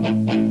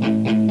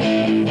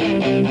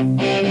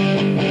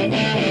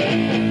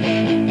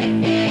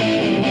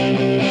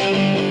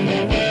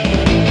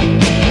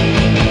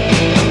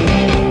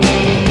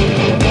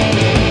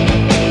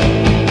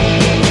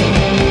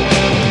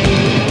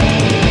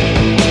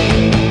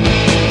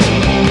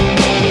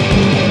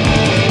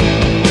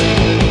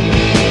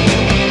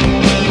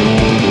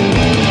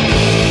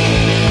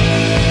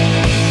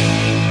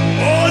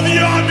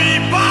 ¡Odio a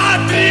mi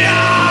patria!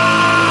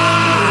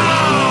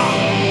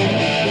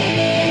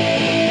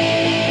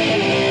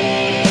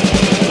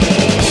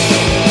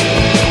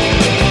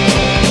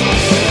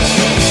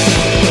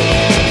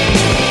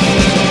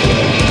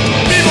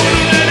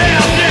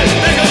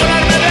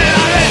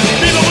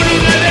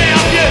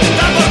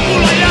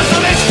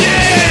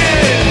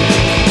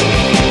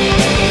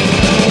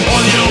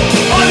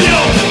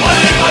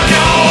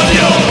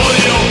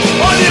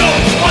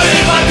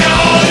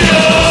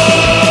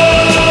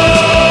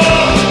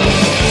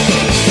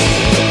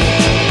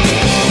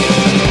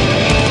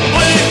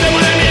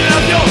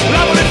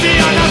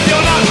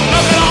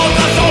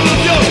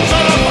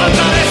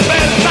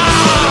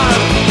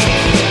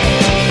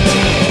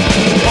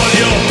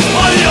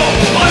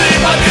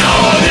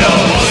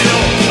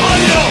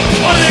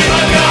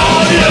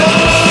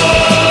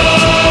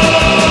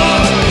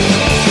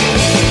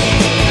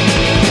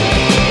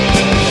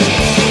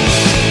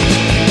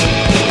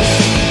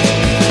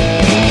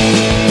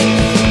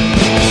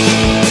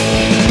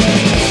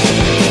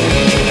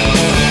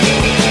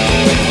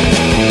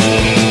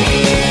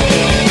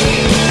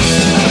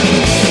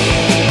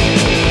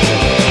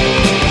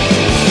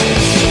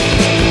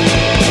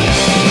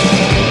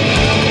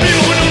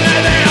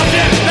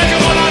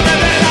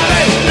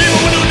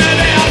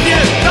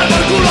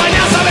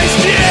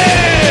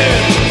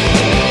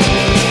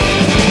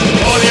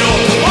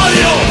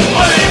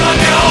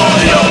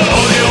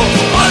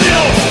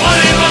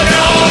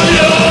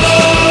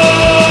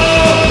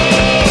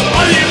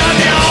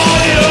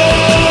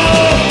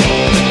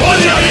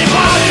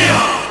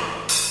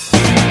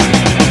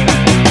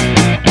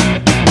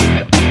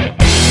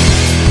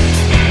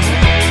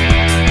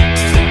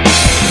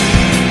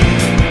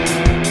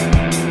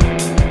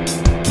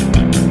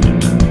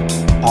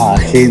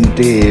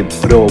 Agente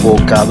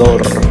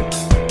provocador,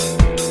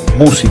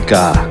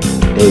 música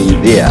e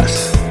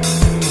ideas.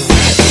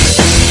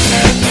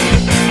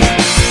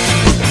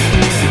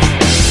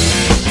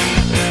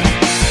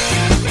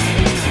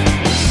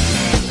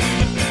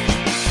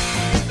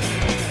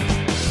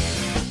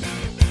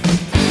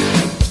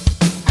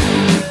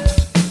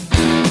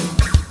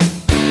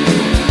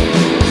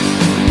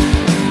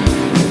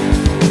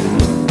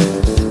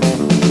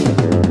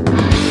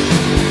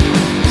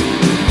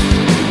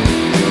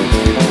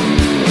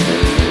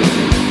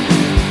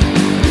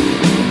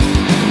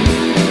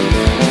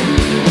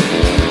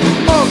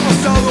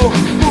 pasado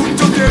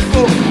mucho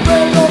tiempo,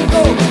 pero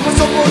no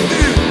paso por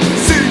ti.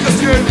 Sigues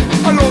fiel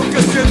a lo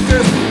que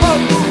sientes, a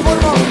tu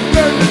forma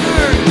de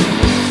vivir.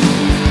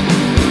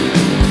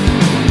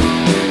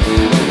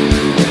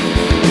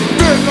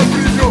 Ven el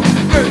brillo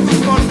de tus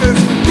partes,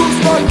 tus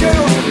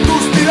vaqueros,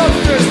 tus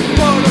tirantes.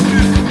 Para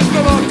ti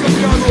nada ha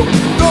cambiado,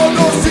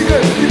 todo sigue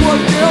igual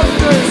que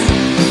antes.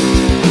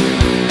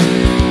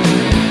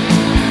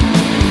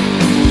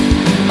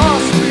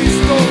 Has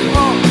visto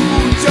a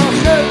mucha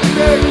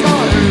gente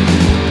caer,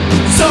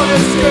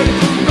 sabes que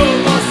tú no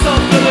vas a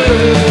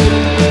ceder.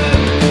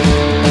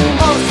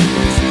 Has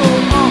visto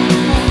a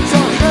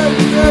mucha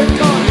gente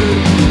caer,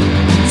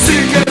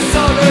 sigues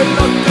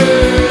adelante,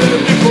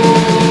 hijo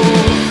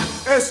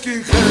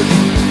skinhead.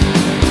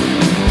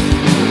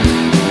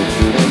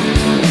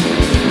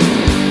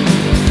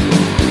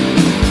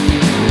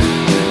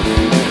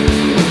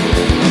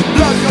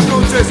 Largas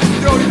noches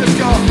de oír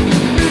ska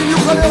y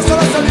jaleos a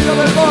la salida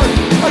del bar.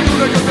 Hay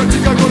una que otra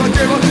chica con la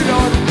que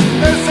vacilar,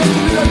 esa es tu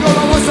vida, no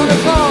la vas a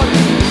dejar.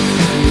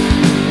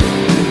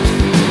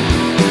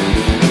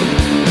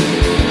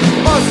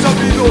 Has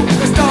sabido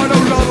estar a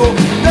un lado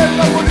de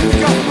la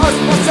política, has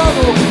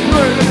pasado. No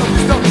eres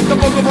racista,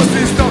 tampoco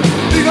fascista,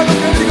 diga lo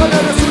que digan,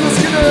 eres un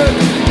skinhead.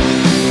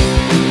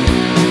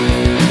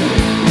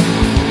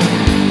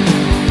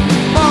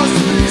 Has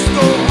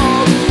visto a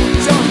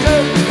mucha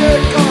gente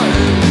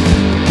caer,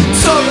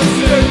 sabes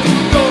que tú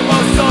no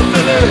vas a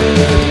ceder.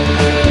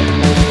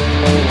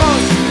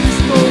 Has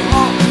visto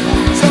a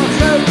mucha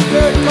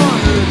gente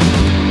caer,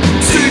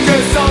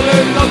 sigues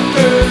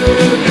adelante,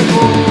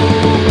 viejo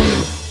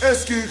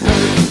skinhead.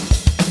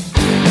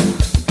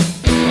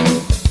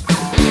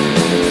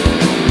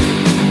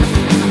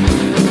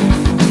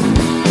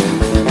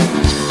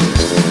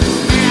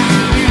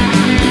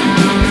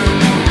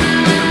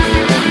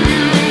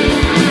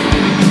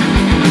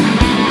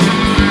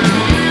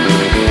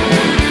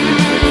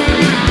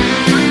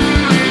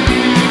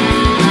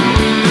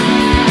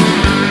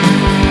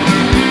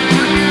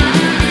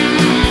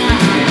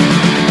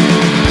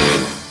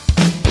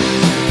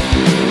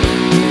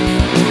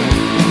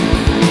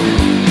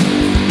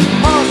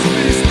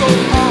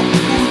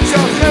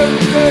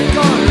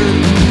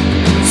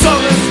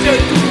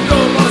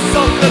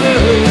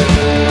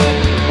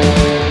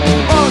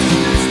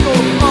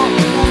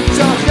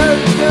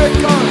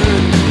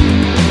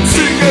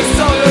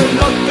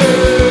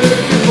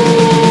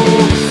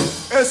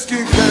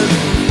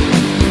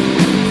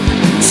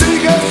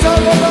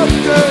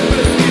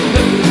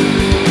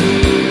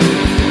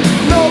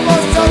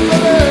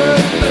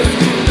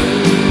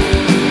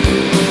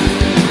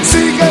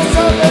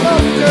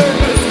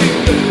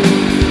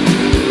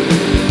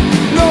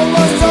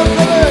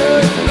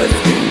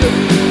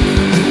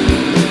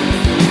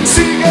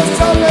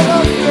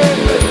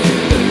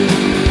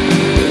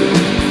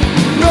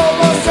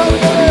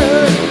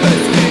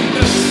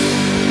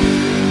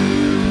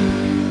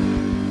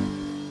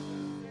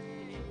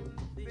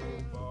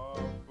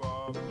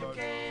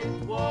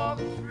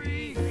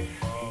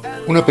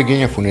 Una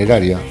pequeña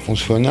funeraria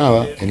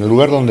funcionaba en el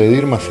lugar donde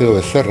Edir Macedo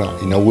Becerra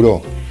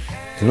inauguró,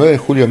 el 9 de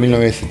julio de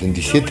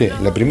 1977,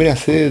 la primera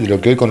sede de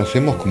lo que hoy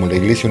conocemos como la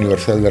Iglesia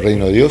Universal del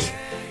Reino de Dios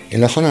en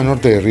la zona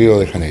norte de Río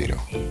de Janeiro.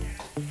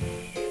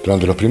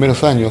 Durante los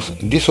primeros años,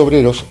 10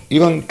 obreros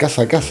iban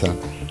casa a casa,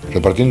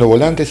 repartiendo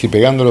volantes y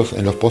pegándolos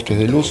en los postes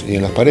de luz y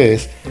en las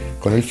paredes,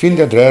 con el fin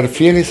de atraer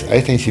fieles a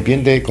esta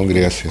incipiente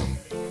congregación.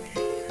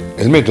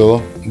 El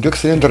método dio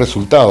excelente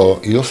resultado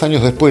y 2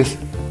 años después,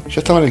 ya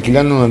estaban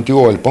alquilando un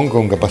antiguo galpón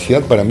con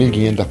capacidad para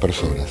 1.500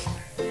 personas.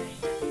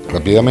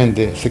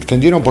 Rápidamente se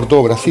extendieron por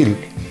todo Brasil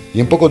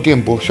y en poco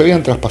tiempo ya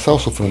habían traspasado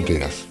sus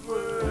fronteras.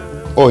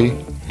 Hoy,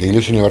 la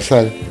Iglesia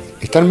Universal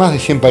está en más de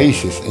 100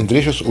 países, entre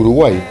ellos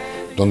Uruguay,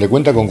 donde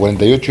cuenta con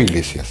 48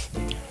 iglesias.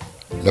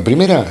 La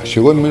primera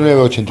llegó en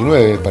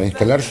 1989 para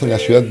instalarse en la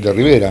ciudad de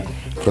Rivera,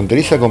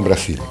 fronteriza con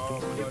Brasil.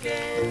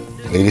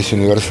 La Iglesia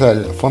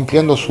Universal fue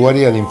ampliando su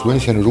área de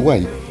influencia en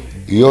Uruguay,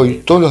 y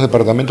hoy todos los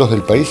departamentos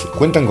del país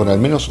cuentan con al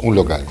menos un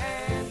local.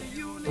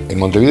 En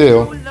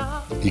Montevideo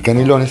y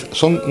Canelones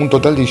son un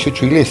total de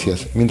 18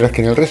 iglesias, mientras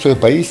que en el resto del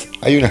país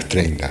hay unas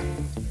 30.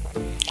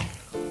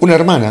 Una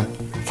hermana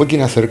fue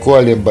quien acercó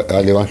al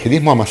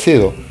evangelismo a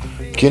Macedo,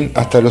 quien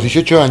hasta los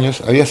 18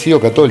 años había sido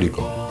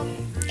católico.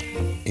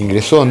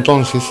 Ingresó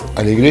entonces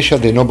a la iglesia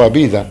de Nova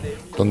Vida,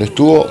 donde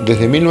estuvo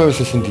desde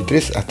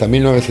 1963 hasta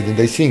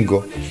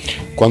 1975,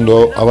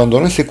 cuando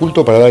abandonó ese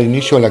culto para dar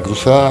inicio a la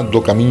cruzada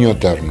do Caminho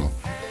Eterno,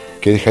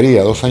 que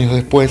dejaría 2 años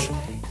después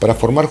para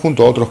formar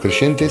junto a otros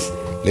creyentes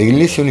la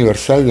Iglesia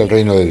Universal del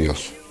Reino de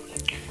Dios.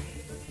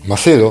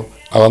 Macedo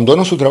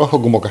abandonó su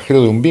trabajo como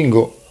cajero de un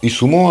bingo y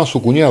sumó a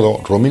su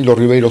cuñado Romildo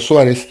Ribeiro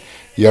Suárez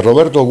y a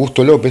Roberto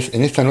Augusto López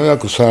en esta nueva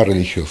cruzada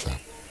religiosa.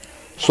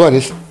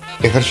 Suárez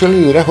ejerció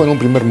el liderazgo en un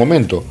primer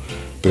momento,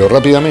 pero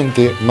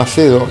rápidamente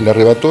Macedo le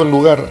arrebató el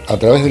lugar a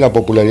través de la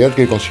popularidad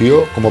que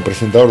consiguió como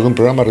presentador de un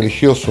programa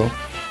religioso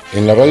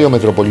en la radio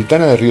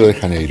metropolitana de Río de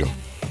Janeiro.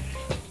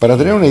 Para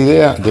tener una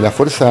idea de la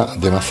fuerza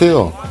de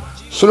Macedo,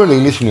 Solo la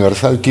Iglesia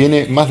Universal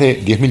tiene más de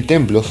 10.000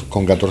 templos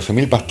con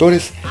 14.000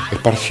 pastores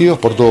esparcidos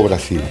por todo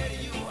Brasil.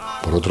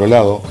 Por otro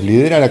lado,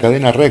 lidera la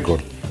cadena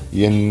Record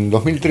y en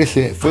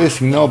 2013 fue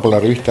designado por la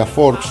revista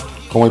Forbes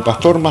como el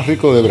pastor más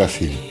rico de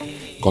Brasil,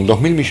 con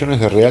 2.000 millones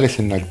de reales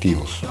en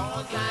activos.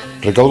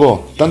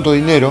 Recaudó tanto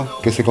dinero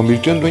que se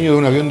convirtió en dueño de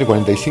un avión de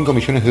 45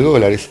 millones de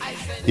dólares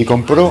y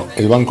compró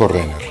el Banco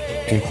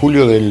Renner en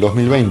julio del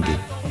 2020.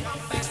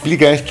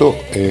 Explica esto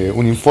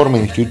un informe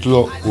del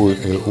Instituto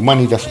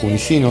Humanitas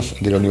Unicinos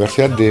de la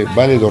Universidad de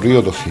Vale do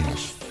Rio dos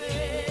Sinos.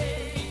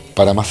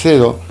 Para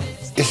Macedo,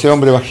 ese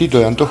hombre bajito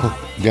de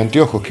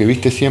anteojos que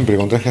viste siempre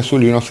con traje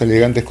azul y unas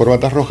elegantes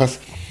corbatas rojas,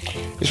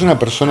 es una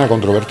persona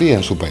controvertida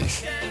en su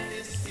país.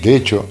 De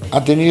hecho,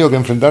 ha tenido que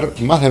enfrentar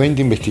más de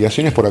 20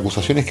 investigaciones por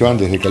acusaciones que van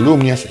desde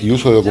calumnias y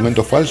uso de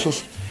documentos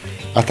falsos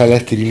hasta la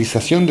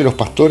esterilización de los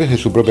pastores de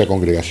su propia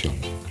congregación.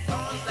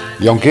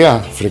 Y aunque ha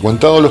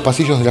frecuentado los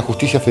pasillos de la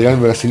justicia federal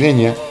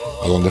brasileña,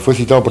 a donde fue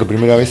citado por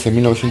primera vez en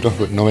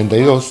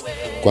 1992,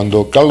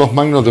 cuando Carlos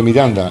Magno de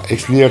Miranda,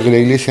 ex líder de la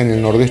iglesia en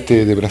el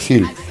nordeste de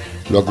Brasil,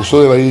 lo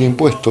acusó de evadir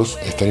impuestos,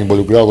 estar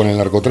involucrado con el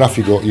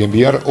narcotráfico y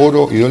enviar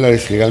oro y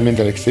dólares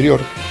ilegalmente al exterior,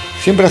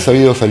 siempre ha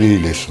sabido salir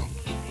ileso.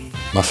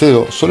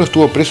 Macedo solo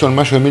estuvo preso en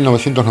mayo de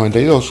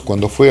 1992,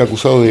 cuando fue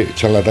acusado de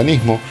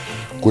charlatanismo,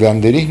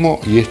 curanderismo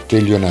y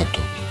estelionato.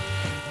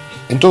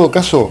 En todo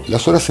caso,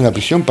 las horas en la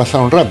prisión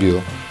pasaron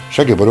rápido,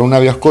 ya que por un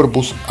habeas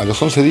corpus a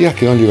los 11 días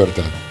quedó en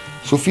libertad.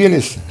 Sus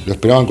fieles lo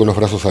esperaban con los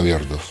brazos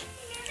abiertos.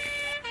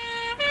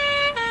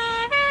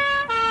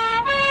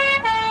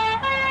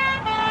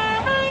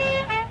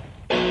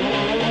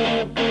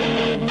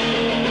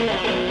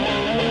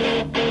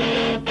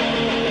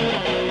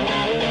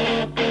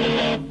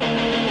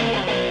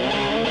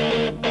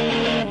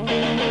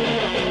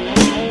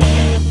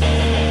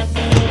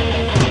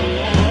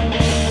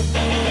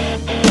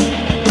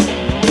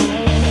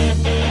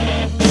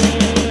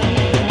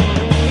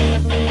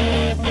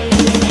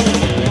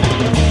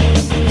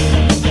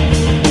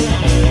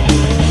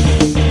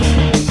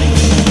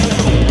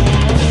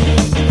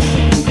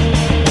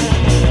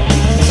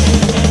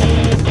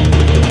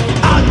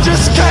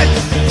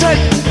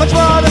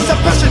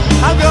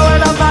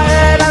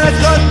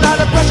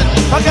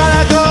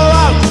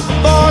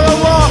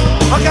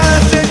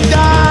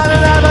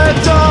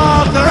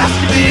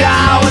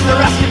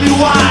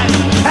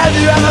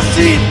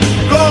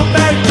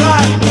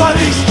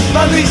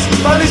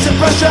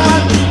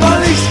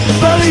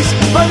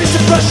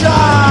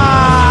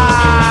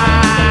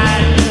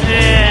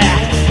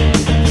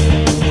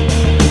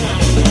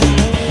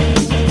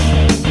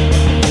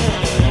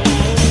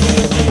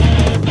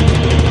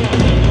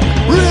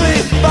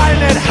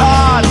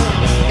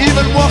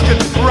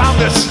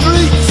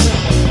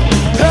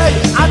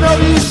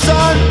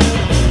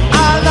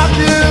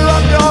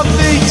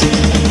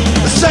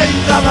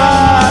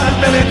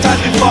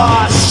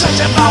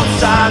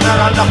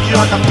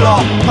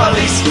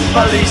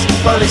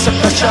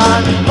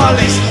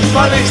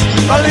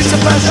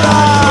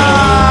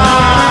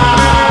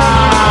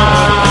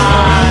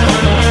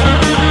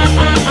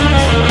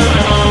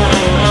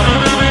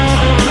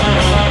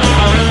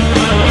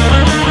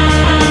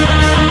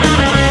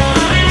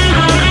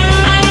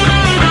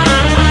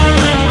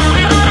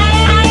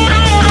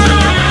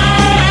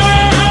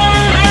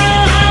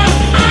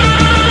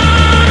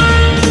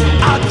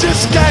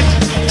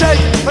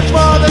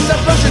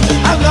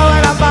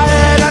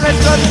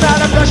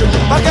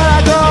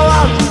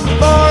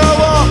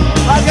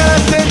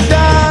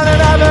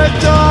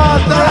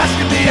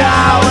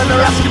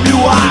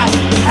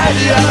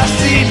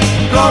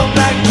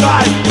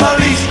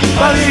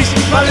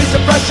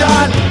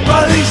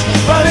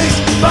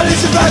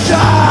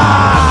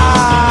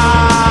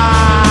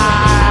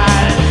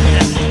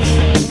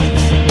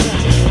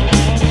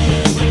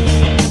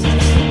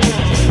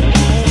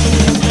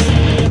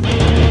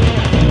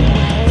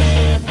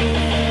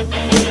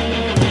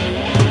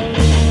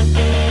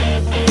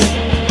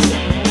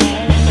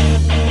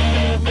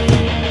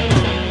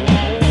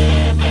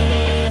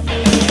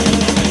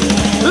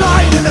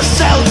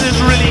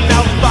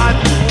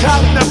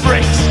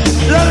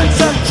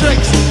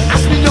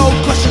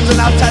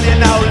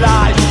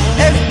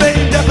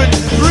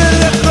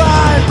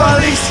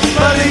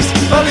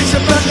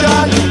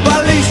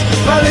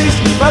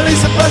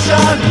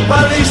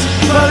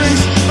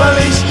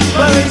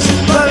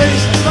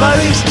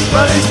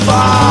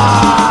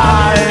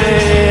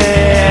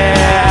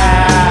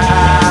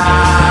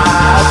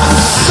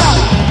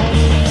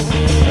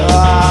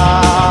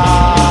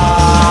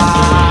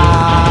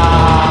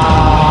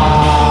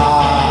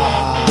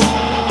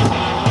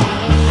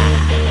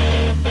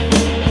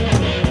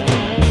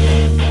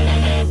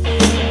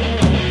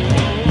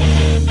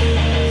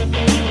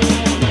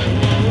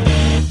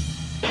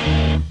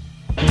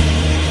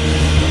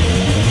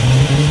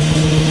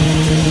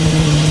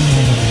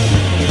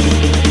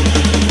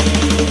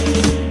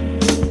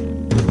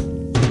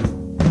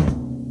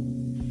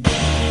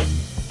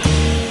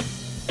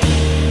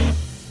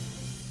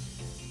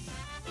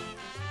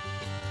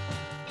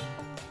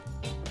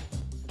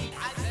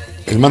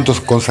 El manto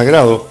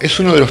consagrado es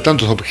uno de los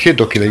tantos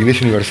objetos que la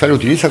Iglesia Universal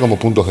utiliza como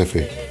puntos de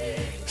fe.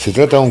 Se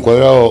trata de un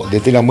cuadrado de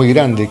tela muy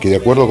grande que, de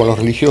acuerdo con los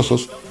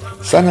religiosos,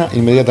 sana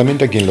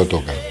inmediatamente a quien lo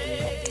toca.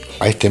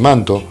 A este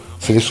manto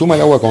se le suma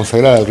el agua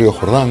consagrada del río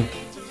Jordán,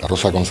 la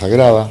rosa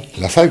consagrada,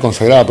 la sal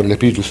consagrada por el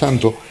Espíritu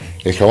Santo,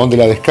 el jabón de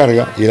la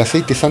descarga y el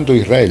aceite santo de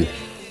Israel,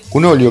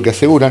 un óleo que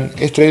aseguran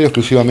es traído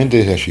exclusivamente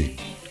desde allí.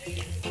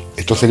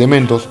 Estos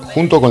elementos,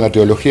 junto con la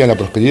teología de la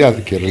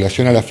prosperidad que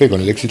relaciona la fe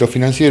con el éxito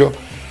financiero,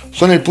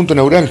 son el punto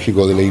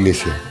neurálgico de la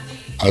Iglesia.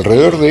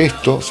 Alrededor de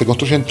esto se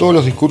construyen todos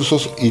los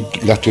discursos y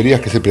las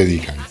teorías que se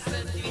predican.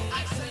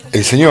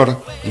 El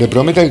Señor le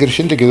promete al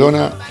creyente que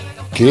dona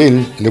que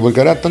Él le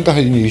volcará tantas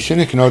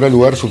bendiciones que no habrá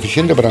lugar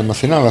suficiente para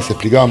almacenarlas,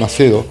 explicaba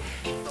Macedo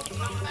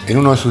en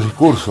uno de sus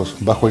discursos,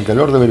 bajo el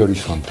calor de Belo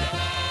Horizonte.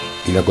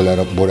 Y la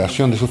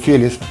colaboración de sus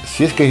fieles,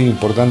 si es que es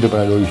importante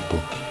para el obispo,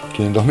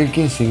 quien en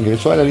 2015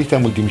 ingresó a la lista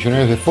de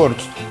multimillonarios de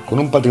Forbes con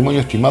un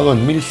patrimonio estimado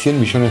en 1.100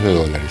 millones de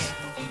dólares.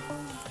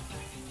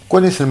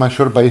 ¿Cuál es el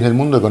mayor país del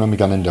mundo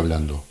económicamente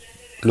hablando?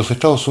 Los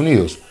Estados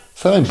Unidos.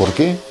 ¿Saben por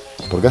qué?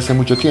 Porque hace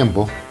mucho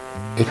tiempo,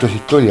 esto es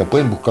historia,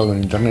 pueden buscarlo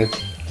en internet,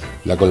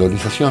 la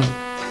colonización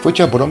fue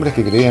hecha por hombres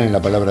que creían en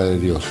la palabra de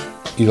Dios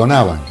y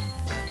donaban.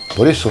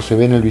 Por eso se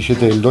ve en el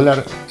billete del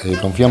dólar,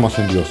 confiamos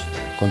en Dios.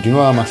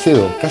 Continuaba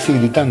Macedo, casi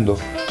gritando,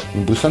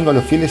 impulsando a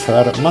los fieles a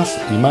dar más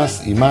y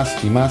más y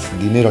más y más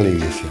dinero a la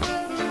iglesia.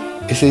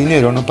 Ese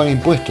dinero no paga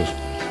impuestos,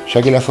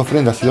 ya que las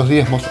ofrendas y los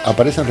diezmos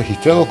aparecen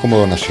registrados como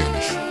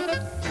donaciones.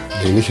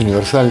 La Iglesia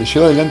Universal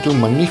lleva adelante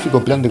un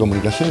magnífico plan de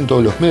comunicación en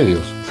todos los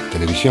medios,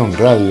 televisión,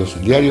 radios,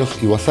 diarios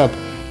y WhatsApp,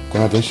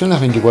 con atención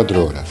las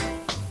 24 horas.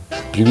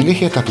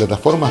 Privilegia estas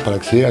plataformas para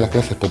acceder a las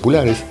clases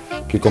populares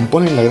que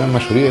componen la gran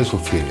mayoría de sus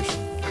fieles.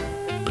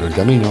 Pero el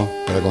camino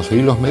para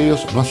conseguir los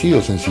medios no ha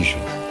sido sencillo.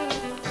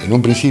 En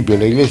un principio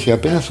la iglesia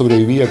apenas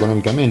sobrevivía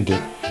económicamente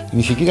y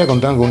ni siquiera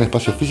contaba con un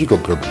espacio físico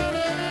propio.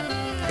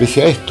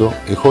 Pese a esto,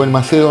 el joven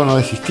Macedo no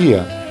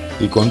desistía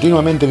y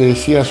continuamente le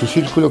decía a su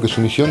círculo que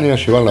su misión era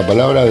llevar la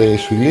palabra de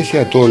su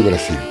iglesia a todo el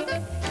Brasil.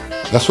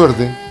 La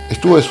suerte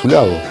estuvo de su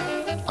lado.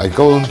 Al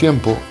cabo de un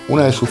tiempo,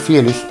 una de sus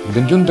fieles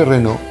vendió un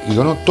terreno y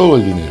donó todo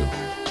el dinero.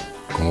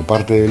 Como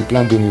parte del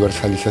plan de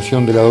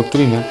universalización de la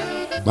doctrina,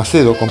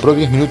 Macedo compró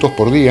 10 minutos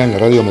por día en la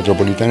radio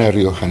metropolitana de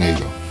Río de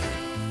Janeiro.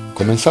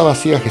 Comenzaba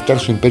así a gestar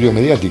su imperio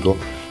mediático,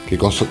 que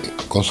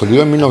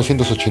consolidó en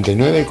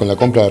 1989 con la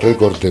compra de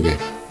Record TV.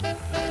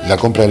 La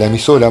compra de la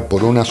emisora,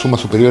 por una suma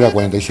superior a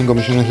 45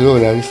 millones de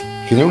dólares,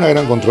 generó una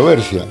gran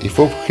controversia y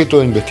fue objeto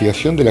de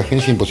investigación de la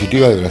Agencia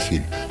Impositiva de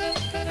Brasil.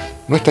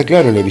 No está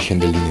claro el origen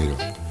del dinero.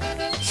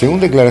 Según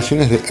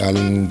declaraciones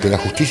ante la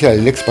justicia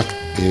del ex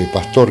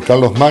pastor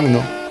Carlos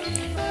Magno,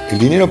 el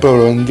dinero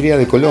provendría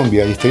de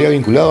Colombia y estaría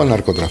vinculado al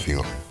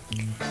narcotráfico.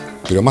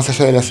 Pero más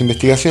allá de las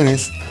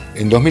investigaciones,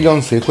 en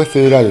 2011 el juez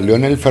federal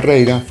Leonel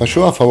Ferreira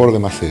falló a favor de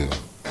Macedo.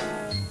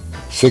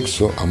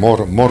 Sexo,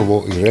 amor,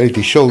 morbo y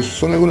reality shows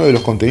son algunos de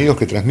los contenidos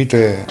que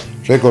transmite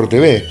Record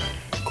TV,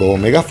 como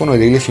megáfono de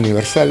la Iglesia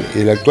Universal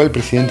y el actual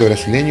presidente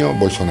brasileño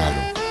Bolsonaro.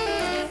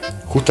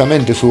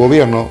 Justamente su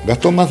gobierno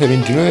gastó más de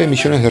 29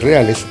 millones de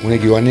reales, un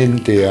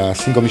equivalente a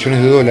 5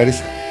 millones de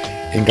dólares,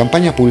 en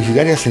campañas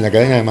publicitarias en la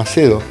cadena de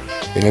Macedo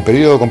en el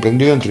periodo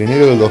comprendido entre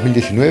enero del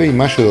 2019 y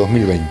mayo de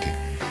 2020,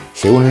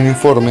 según un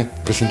informe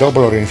presentado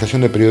por la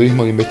Organización de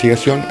Periodismo de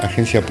Investigación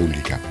Agencia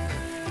Pública.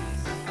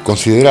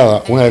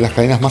 Considerada una de las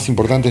cadenas más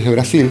importantes de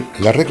Brasil,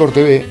 la Record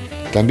TV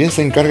también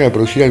se encarga de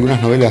producir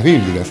algunas novelas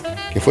bíblicas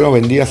que fueron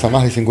vendidas a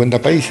más de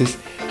 50 países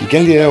y que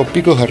han liderado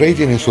picos de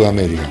rating en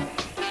Sudamérica,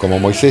 como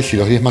Moisés y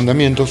los 10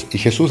 mandamientos y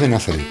Jesús de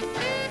Nazaret.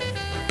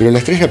 Pero la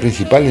estrella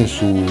principal en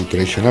su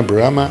tradicional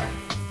programa,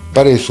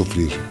 Pare de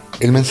sufrir.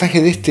 El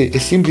mensaje de este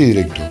es simple y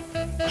directo.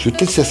 Si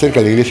usted se acerca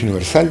a la Iglesia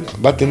Universal,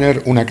 va a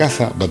tener una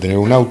casa, va a tener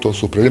un auto,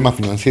 sus problemas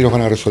financieros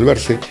van a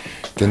resolverse,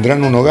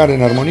 tendrán un hogar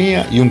en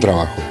armonía y un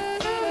trabajo.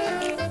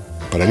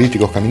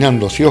 Paralíticos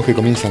caminando, ciegos que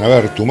comienzan a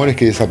ver, tumores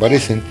que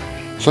desaparecen,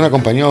 son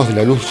acompañados de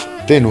la luz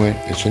tenue,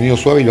 el sonido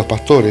suave y los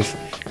pastores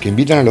que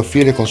invitan a los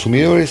fieles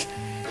consumidores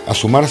a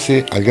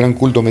sumarse al gran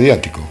culto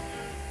mediático.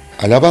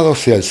 Alabado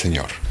sea el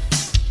Señor.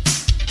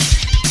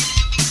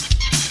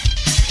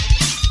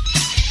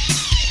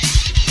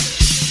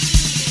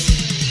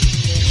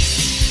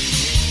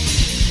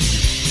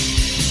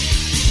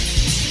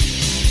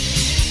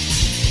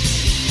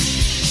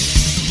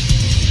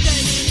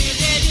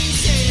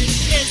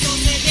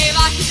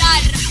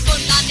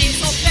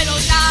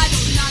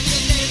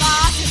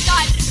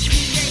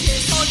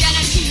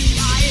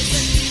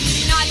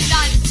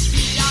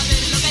 Mira a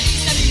ver lo que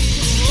dice mi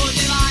hijo,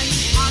 te van a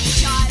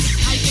escuchar.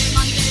 Hay que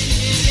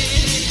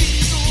mantener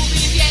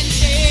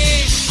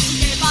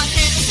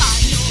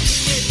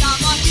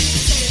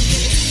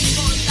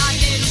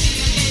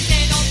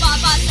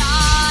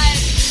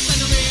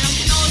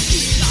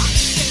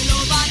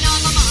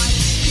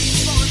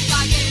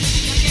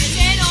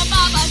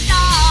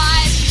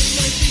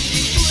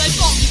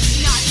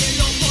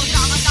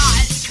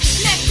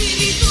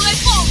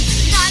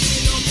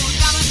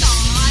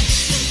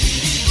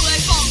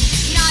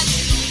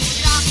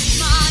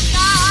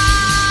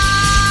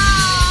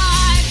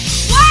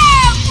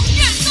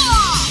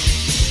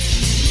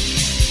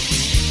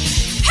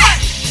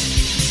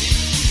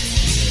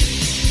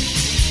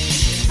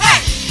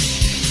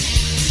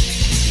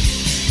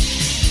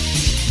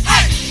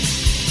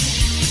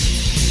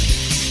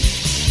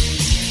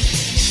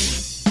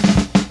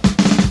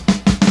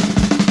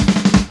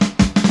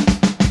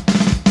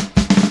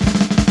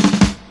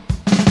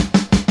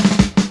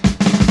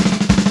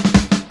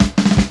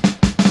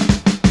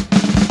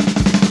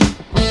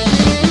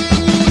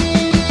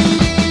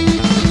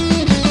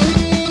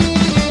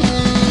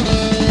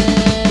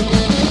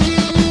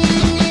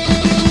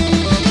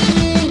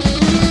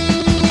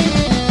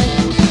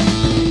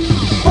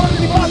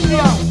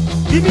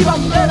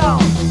vivan